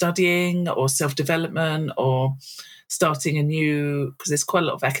form of studying or self-development, or starting a new, because there's quite a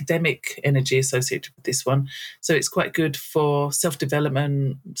lot of academic energy associated with this one. So it's quite good for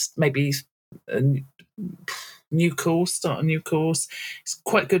self-development, maybe a new course, start a new course. It's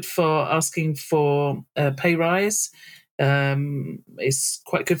quite good for asking for a pay rise. It's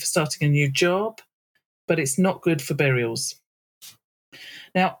quite good for starting a new job, but it's not good for burials.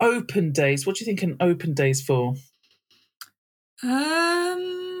 Now, open days. What do you think an open day is for?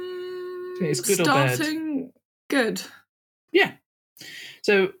 It's good or bad? Starting good. Yeah.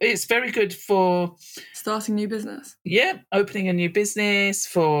 So it's very good for starting new business. Yeah, opening a new business,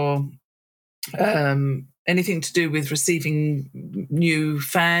 for anything to do with receiving new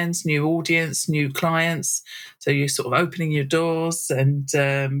fans, new audience, new clients. So you're sort of opening your doors, and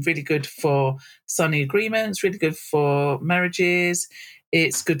really good for signing agreements, really good for marriages.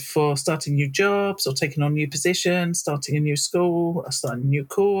 It's good for starting new jobs or taking on new positions, starting a new school, or starting a new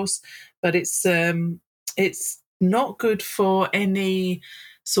course. But it's not good for any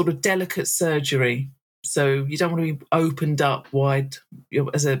sort of delicate surgery. So you don't want to be opened up wide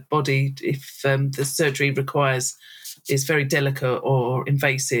as a body if the surgery is very delicate or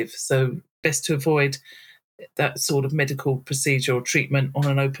invasive. So best to avoid that sort of medical procedure or treatment on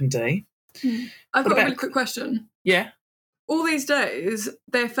an open day. I've got a really quick question. Yeah. All these days,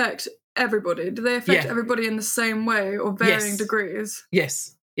 they affect everybody. Do they affect everybody in the same way or varying degrees?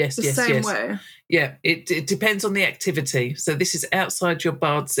 Yes. The same way? Yeah, it depends on the activity. So this is outside your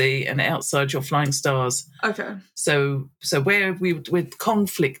Bardsey and outside your Flying Stars. Okay. So where with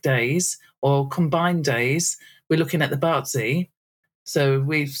conflict days or combined days, we're looking at the Bardsey. So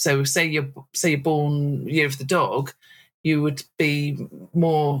say you're born year of the dog, you would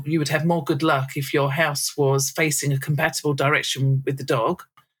have more good luck if your house was facing a compatible direction with the dog.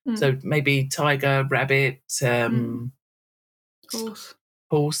 So maybe tiger, rabbit, horse.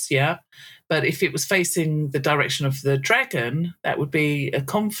 horse, yeah. But if it was facing the direction of the dragon, that would be a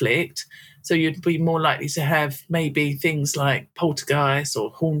conflict. So you'd be more likely to have maybe things like poltergeist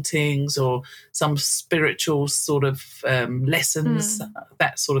or hauntings or some spiritual sort of lessons,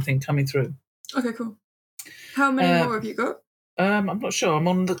 that sort of thing coming through. Okay, cool. How many more have you got? I'm not sure. I'm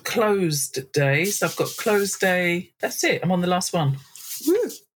on the closed day. So I've got closed day. That's it. I'm on the last one. Woo!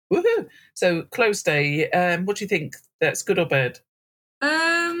 Woohoo! So closed day. What do you think? That's good or bad?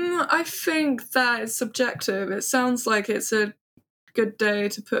 I think that is subjective. It sounds like it's a good day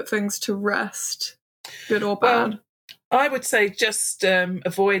to put things to rest. Good or bad? Well, I would say just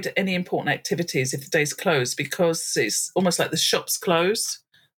avoid any important activities if the day's closed, because it's almost like the shop's closed.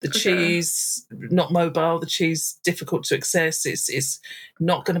 The cheese, not mobile, the cheese difficult to access. It's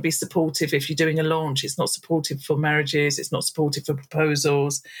not going to be supportive if you're doing a launch. It's not supportive for marriages. It's not supportive for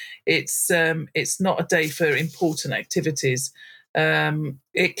proposals. It's not a day for important activities.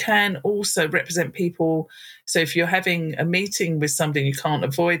 It can also represent people. So if you're having a meeting with somebody, you can't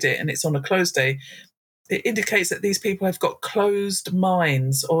avoid it, and it's on a closed day, it indicates that these people have got closed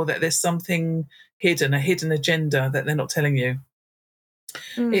minds, or that there's something hidden, a hidden agenda that they're not telling you.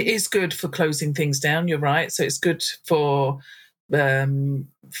 It is good for closing things down. You're right. So it's good for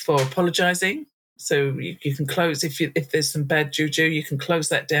apologising. So you can close if there's some bad juju, you can close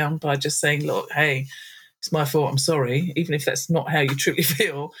that down by just saying, "Look, hey, it's my fault. I'm sorry," even if that's not how you truly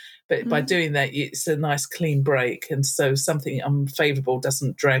feel. But by doing that, it's a nice clean break, and so something unfavourable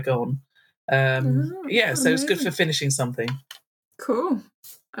doesn't drag on. So amazing. It's good for finishing something. Cool.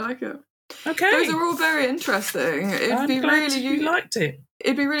 I like it. Okay. Those are all very interesting. I'm glad you liked it.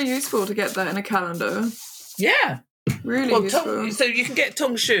 It'd be really useful to get that in a calendar. Yeah. Really useful. So you can get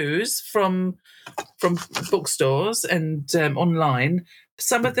Tong shoes from bookstores and online.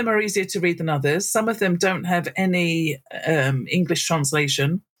 Some of them are easier to read than others. Some of them don't have any English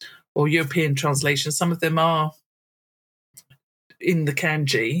translation or European translation. Some of them are in the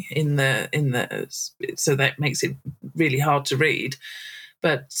kanji, so that makes it really hard to read.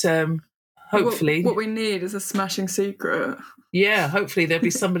 But hopefully, what we need is a smashing secret. Yeah, hopefully there'll be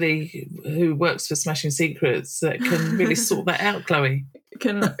somebody who works for Smashing Secrets that can really sort that out, Chloe.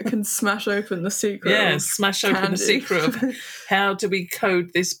 Can smash open the secret. Yeah, smash open the secret of how do we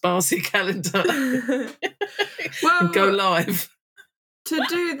code this Barsi calendar and go live. To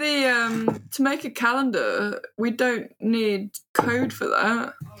do to make a calendar, we don't need code for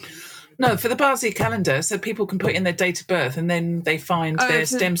that. No, for the Barsi calendar, so people can put in their date of birth and then they find their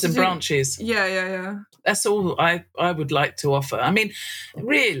stems and branches. Yeah. That's all I would like to offer. I mean,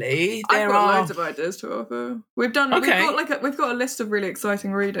 really, I've got loads of ideas to offer. We've got a list of really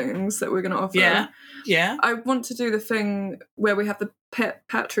exciting readings that we're going to offer. Yeah. I want to do the thing where we have the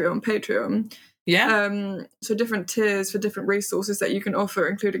Patreon. Yeah. So different tiers for different resources that you can offer,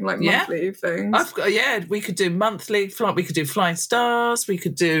 including like monthly things. We could do monthly. We could do Flying Stars. We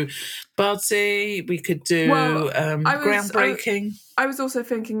could do Bardsey. We could do Groundbreaking. I was also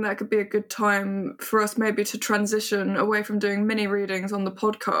thinking that could be a good time for us maybe to transition away from doing mini readings on the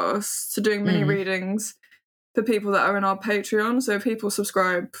podcast to doing mini readings for people that are in our Patreon. So if people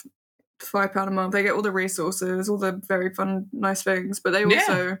subscribe £5 a month, they get all the resources, all the very fun, nice things, but they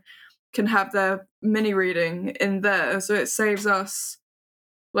also can have their mini reading in there. So it saves us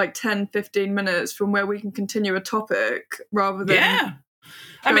like 10-15 minutes from where we can continue a topic rather than... Yeah.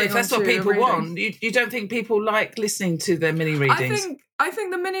 I mean, if that's what people want, you don't think people like listening to their mini readings? I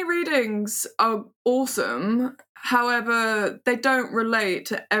think the mini readings are awesome. However, they don't relate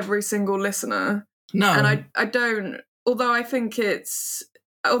to every single listener. No. And I don't... Although I think it's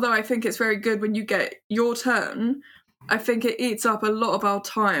very good when you get your turn, I think it eats up a lot of our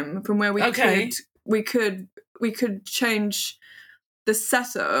time from where we could change the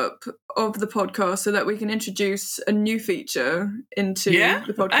setup of the podcast so that we can introduce a new feature into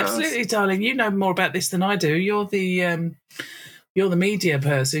the podcast. Absolutely, darling. You know more about this than I do. You're the media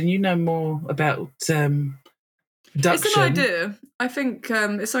person. You know more about production. It's an idea. I think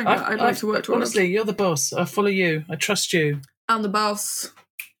it's something that I'd like to work towards. Honestly, you're the boss. I follow you. I trust you. I'm the boss.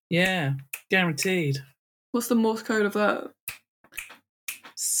 Yeah, guaranteed. What's the Morse code of that?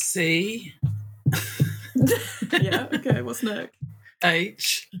 C. Yeah, okay, what's next?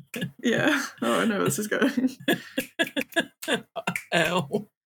 H. Yeah. Oh, I know where this is going. L.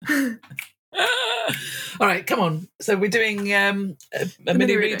 All right, come on. So we're doing a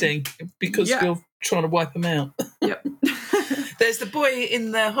mini reading because you're trying to wipe them out. Yep. There's the boy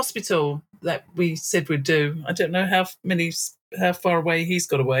in the hospital that we said we'd do. I don't know how far away he's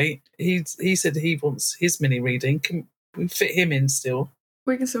got to wait. He said he wants his mini reading. Can we fit him in still?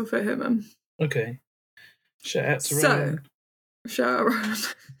 We can still fit him in. Okay. Shout out to Rowan. Sharon.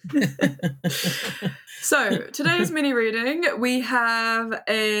 So, today's mini reading, we have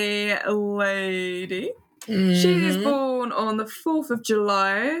a lady. She is born on the 4th of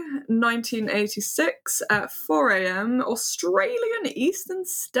July, 1986 at 4 a.m. Australian Eastern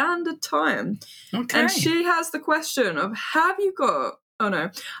Standard Time. Okay. And she has the question of, I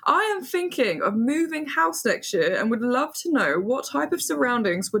am thinking of moving house next year and would love to know what type of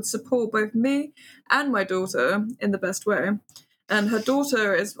surroundings would support both me and my daughter in the best way. And her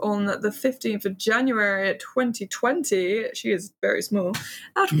daughter is on the 15th of January 2020. She is very small,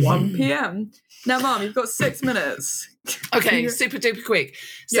 at 1 p.m. Now, Mum, you've got 6 minutes. Okay, super duper quick.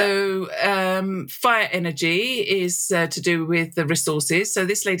 So fire energy is to do with the resources. So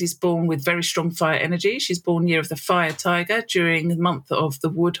this lady's born with very strong fire energy. She's born year of the fire tiger during the month of the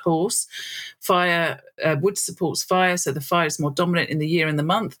wood horse. Wood supports fire, so the fire is more dominant in the year and the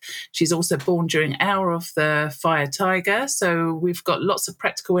month. She's also born during hour of the fire tiger. So we've got lots of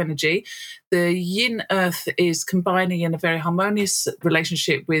practical energy. The yin earth is combining in a very harmonious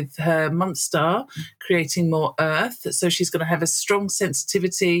relationship with her month star, creating more earth. So she's going to have a strong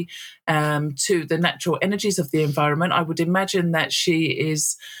sensitivity to the natural energies of the environment. I would imagine that she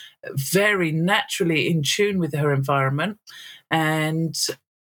is very naturally in tune with her environment. And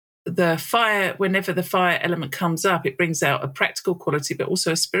the fire, whenever the fire element comes up, it brings out a practical quality, but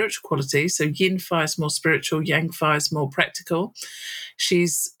also a spiritual quality. So yin fire is more spiritual, yang fire is more practical.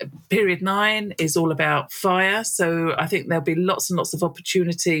 She's period 9 is all about fire. So I think there'll be lots and lots of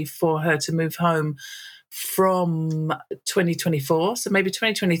opportunity for her to move home from 2024. So maybe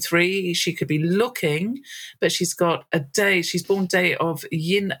 2023 she could be looking, but she's got she's born day of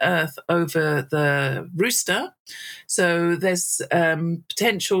yin earth over the rooster. So there's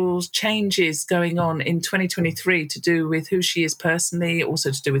potential changes going on in 2023 to do with who she is personally,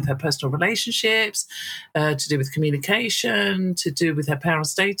 also to do with her personal relationships, to do with communication, to do with her power and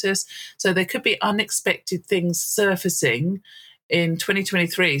status. So there could be unexpected things surfacing in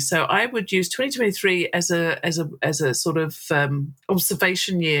 2023. So I would use 2023 as a sort of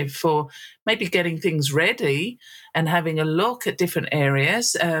observation year for maybe getting things ready and having a look at different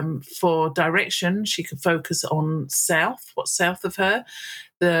areas. For direction, she could focus on south, what's south of her.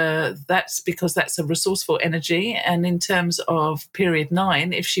 That's because that's a resourceful energy. And in terms of period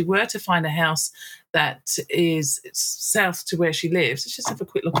 9, if she were to find a house that is south to where she lives, let's just have a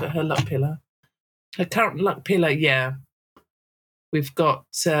quick look at her luck pillar. Her current luck pillar, We've got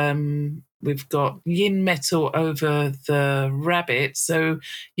yin metal over the rabbit. So,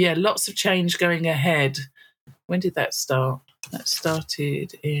 lots of change going ahead. When did that start? That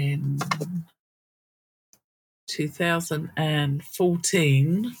started in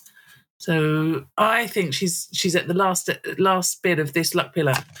 2014. So I think she's at the last bit of this luck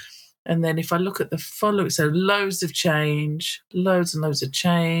pillar. And then if I look at the following, so loads of change, loads and loads of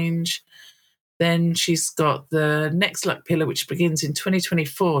change. Then she's got the next luck pillar, which begins in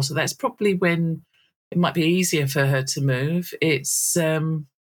 2024. So that's probably when it might be easier for her to move. It's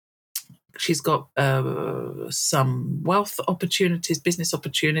she's got some wealth opportunities, business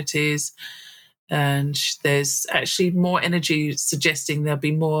opportunities, and there's actually more energy suggesting there'll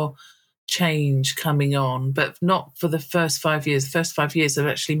be more change coming on, but not for the first 5 years. The first 5 years are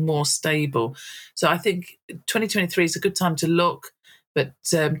actually more stable. So I think 2023 is a good time to look. But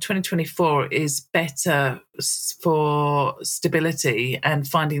 2024 is better for stability and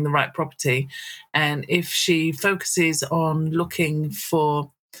finding the right property. And if she focuses on looking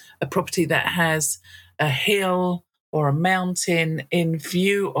for a property that has a hill or a mountain in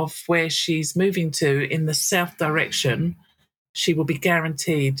view of where she's moving to in the south direction, she will be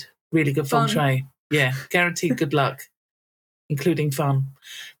guaranteed really good feng shui. Yeah, guaranteed good luck, including fun.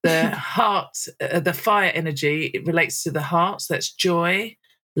 The heart, the fire energy, it relates to the heart. So that's joy,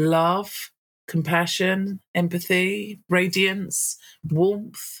 love, compassion, empathy, radiance,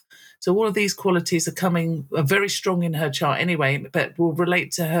 warmth. So all of these qualities are very strong in her chart anyway, but will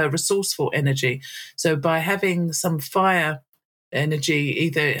relate to her resourceful energy. So by having some fire energy,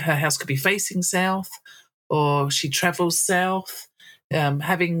 either her house could be facing south or she travels south.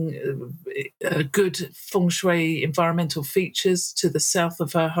 Having good feng shui environmental features to the south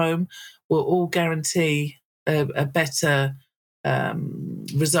of her home will all guarantee a better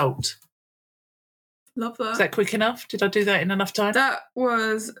result. Love that. Is that quick enough? Did I do that in enough time? That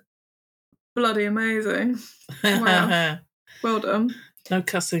was bloody amazing. Wow. Well done. No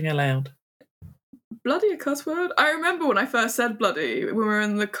cussing allowed. Bloody a cuss word? I remember when I first said bloody, when we were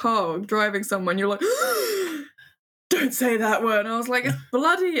in the car driving somewhere, and you're like, don't say that word. And I was like, it's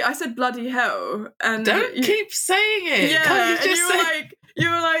bloody. I said bloody hell. And don't keep saying it. Yeah. And you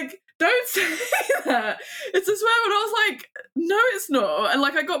were like, don't say that. It's a swear word. I was like, no, not. And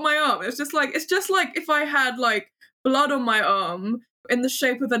like I got my arm. It's just like if I had like blood on my arm in the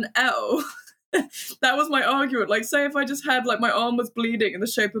shape of an L. That was my argument. Like, say if I just had like my arm was bleeding in the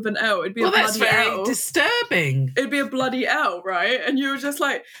shape of an L, it'd be a bloody L. Well, that's very disturbing. It'd be a bloody L, right? And you were just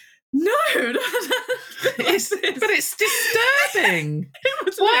like, no, but it's disturbing.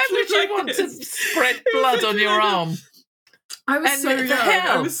 Why would you want to spread blood on your arm? I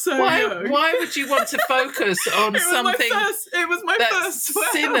was so young. Why would you want to focus on something it was my first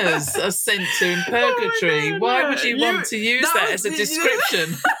swear sinners are sent to in purgatory? Why would you want to use that as a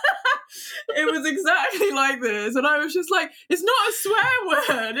description? It was exactly like this, and I was just like, it's not a swear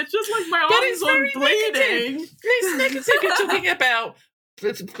word, it's just like my arm's on bleeding. Negative. It's negative. You're talking about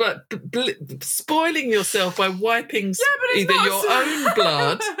spoiling yourself by wiping either your own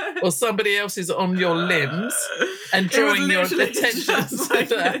blood or somebody else's on your limbs and drawing your attention to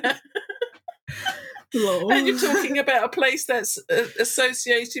that. And you're talking about a place that's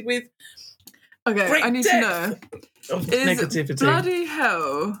associated with I need to know, of is negativity. Bloody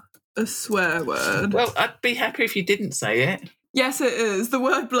hell a swear word? Well, I'd be happy if you didn't say it. Yes, it is. The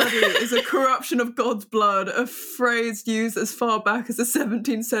word bloody is a corruption of God's blood, a phrase used as far back as the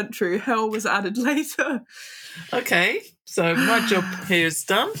 17th century. Hell was added later. Okay, so my job here is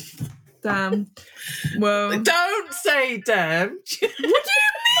done. Damn. Well... Don't say damn. What do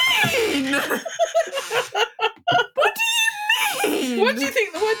you mean? What do you mean? What do you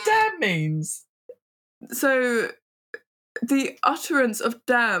think the word damn means? So... the utterance of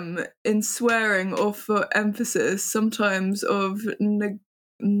damn in swearing or for emphasis, sometimes of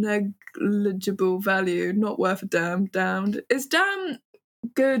negligible value, not worth a damn, damned. Is damn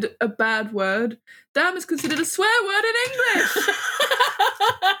good a bad word? Damn is considered a swear word in English.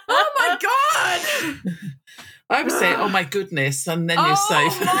 Oh my God! I would say, oh my goodness, and then you're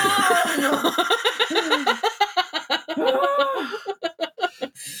safe.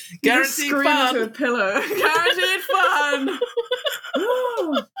 Guaranteed fun. Into a pillow. Guaranteed fun.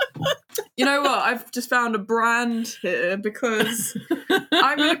 You know what? I've just found a brand here because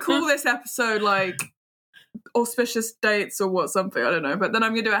I'm going to call this episode like auspicious dates or something. I don't know. But then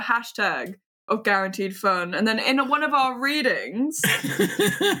I'm going to do a hashtag of guaranteed fun. And then in one of our readings,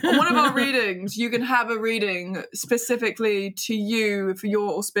 you can have a reading specifically to you for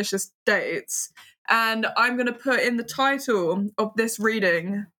your auspicious dates. And I'm going to put in the title of this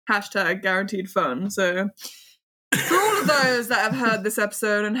reading, hashtag guaranteed fun. So for all of those that have heard this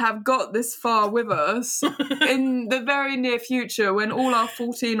episode and have got this far with us, in the very near future, when all our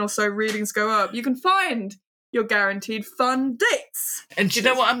 14 or so readings go up, you can find your guaranteed fun dates. And do you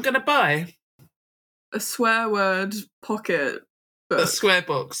know what I'm going to buy? A swear word pocket book. A swear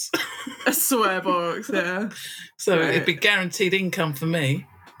box. A swear box, yeah. So it'd be guaranteed income for me.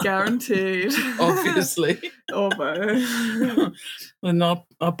 Guaranteed. Obviously. Almost. And I'll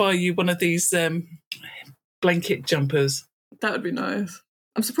buy you one of these blanket jumpers. That would be nice.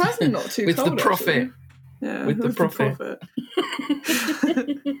 I'm surprised they're not too with cold. With the profit. Actually. Yeah, with the profit.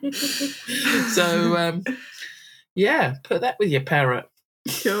 So, yeah, put that with your parrot.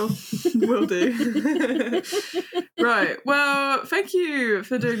 Cool. Will do. Right. Well, thank you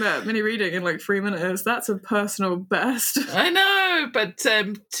for doing that mini reading in like 3 minutes. That's a personal best. I know, but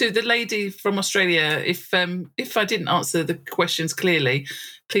to the lady from Australia, if I didn't answer the questions clearly,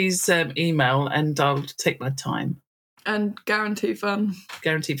 please email and I'll take my time. And guarantee fun.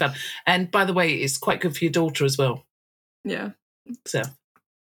 Guarantee fun. And by the way, it's quite good for your daughter as well. Yeah. So.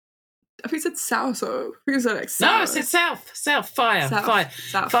 I think it said south, or I think it said like south. No, it said south. South, fire.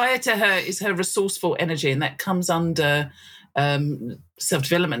 South. Fire to her is her resourceful energy, and that comes under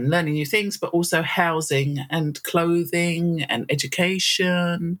self-development, learning new things, but also housing and clothing and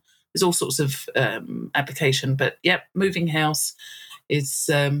education. There's all sorts of application, but yep, moving house is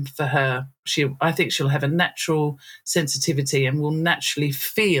for her. I think she'll have a natural sensitivity and will naturally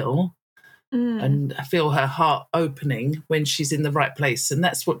feel and feel her heart opening when she's in the right place. And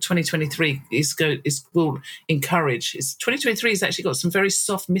that's what 2023 will encourage. 2023 has actually got some very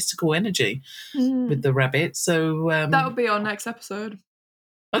soft, mystical energy with the rabbit. So that will be our next episode.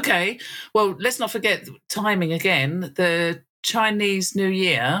 Okay. Well, let's not forget timing again. The Chinese New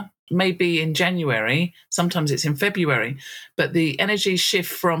Year may be in January. Sometimes it's in February. But the energy shift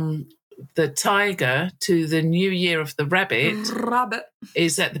from the tiger to the new year of the rabbit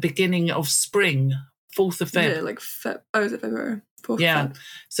is at the beginning of spring, 4th of Feb. Yeah, like is it February? 4th yeah. Feb.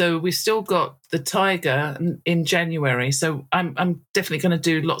 So we've still got the tiger in January. So I'm definitely going to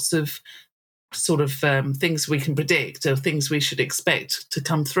do lots of sort of things we can predict or things we should expect to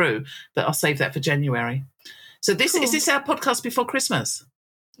come through. But I'll save that for January. So is this our podcast before Christmas?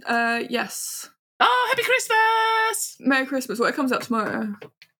 Yes. Oh, Happy Christmas! Merry Christmas. Well, it comes out tomorrow.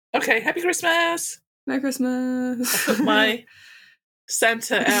 Okay, Happy Christmas! Merry Christmas. Put my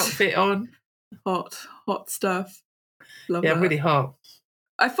Santa outfit on. Hot stuff. Love Yeah, that. I'm really hot.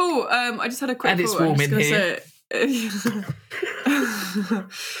 I thought, I just had a quick And it's thought. warm I'm just in gonna say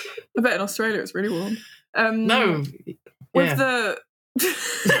I bet in Australia it's really warm. No. With the...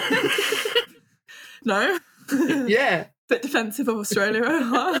 No? Yeah. Bit defensive of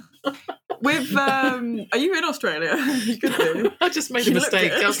Australia. With, are you in Australia? You could be. I just made a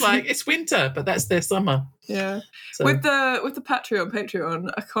mistake. I was like, it's winter, but that's their summer. Yeah. So. With the Patreon,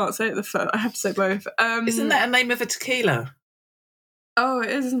 I can't say it the first. I have to say both. Isn't that a name of a tequila? Oh, it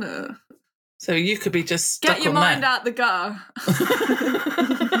is, isn't it? So you could be just stuck Get your on mind that. out the gutter.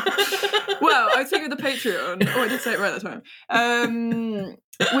 Well, I was thinking of the Patreon. Oh, I did say it right at the time.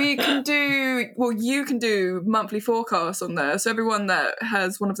 We can do, well, you can do monthly forecasts on there. So everyone that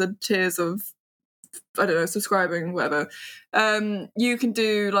has one of the tiers of, I don't know, subscribing, whatever, you can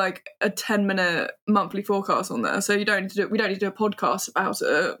do like a 10-minute monthly forecast on there. So we don't need to do a podcast about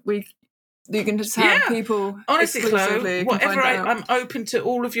it. You can just have people honestly, exclusively. Chloe, whatever I'm open to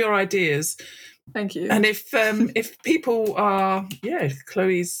all of your ideas. Thank you. And if people are,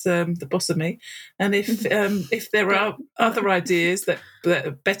 Chloe's the boss of me, and if there are other ideas that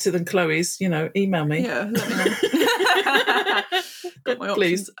are better than Chloe's, email me. Yeah, let me know. Got my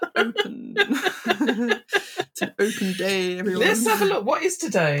options open. It's an open day, everyone. Let's have a look. What is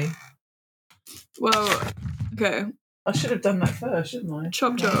today? Well, okay. I should have done that first, shouldn't I?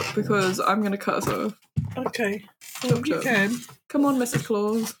 Chop, because I'm going to cut us off. Okay. Chop. You can. Come on, Mrs.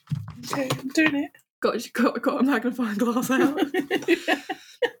 Claus. Okay, I'm doing it. Got a magnifying glass out.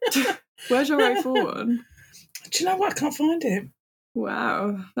 Where's your A4 one? Do you know what? I can't find it.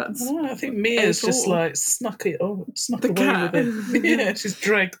 Wow, that's. I think Mia's A4. just like snuck away cat. with it. Yeah, she's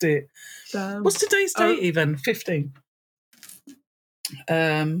dragged it. Damn. What's today's date even? 15.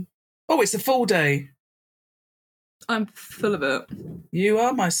 It's a full day. I'm full of it. You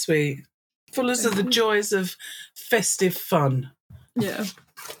are, my sweet. Full of the joys of festive fun. Yeah.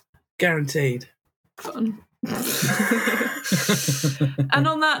 Guaranteed. Fun. And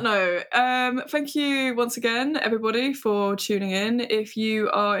on that note, thank you once again, everybody, for tuning in. If you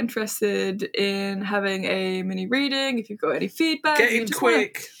are interested in having a mini reading, if you've got any feedback, get in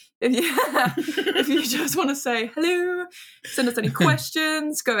quick. If you just want to say hello, send us any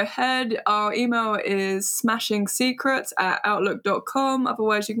questions, go ahead. Our email is smashingsecrets@outlook.com.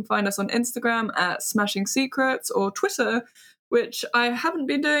 Otherwise, you can find us on Instagram at smashingsecrets or Twitter, which I haven't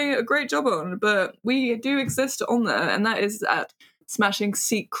been doing a great job on, but we do exist on there, and that is at Smashing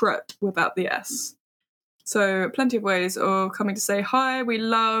Secret without the S. So plenty of ways of coming to say hi. We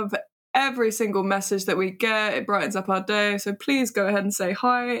love every single message that we get. It brightens up our day. So please go ahead and say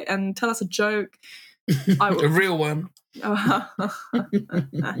hi and tell us a joke. A real one.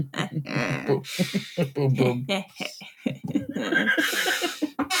 Boom, boom.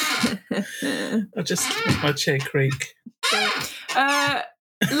 I just make my chair creak.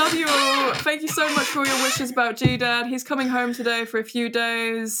 Love you all. Thank you so much for all your wishes about G-Dad. He's coming home today for a few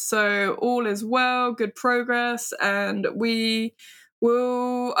days, so all is well, good progress, and we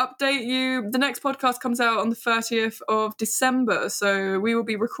will update you. The next podcast comes out on the 30th of December, so we will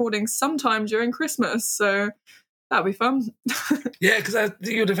be recording sometime during Christmas, so that'll be fun. Yeah, because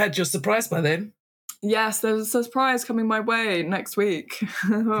you'd have had your surprise by then. Yes, there's a surprise coming my way next week.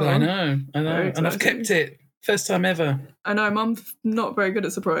 I know, and I've kept it. First time ever. I know, Mum's not very good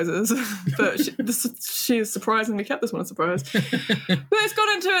at surprises, but she has surprisingly kept this one a surprise. But it's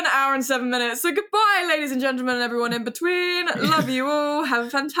gone into an hour and 7 minutes, so goodbye, ladies and gentlemen, and everyone in between. Love you all. Have a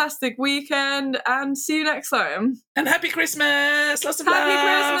fantastic weekend, and see you next time. And happy Christmas! Lots of love!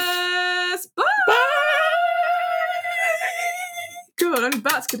 Happy Christmas! Bye! Bye! God, only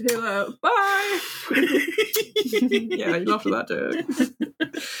bats could hear that. Bye! Yeah, you laughed at that joke.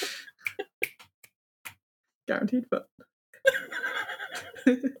 Guaranteed fun.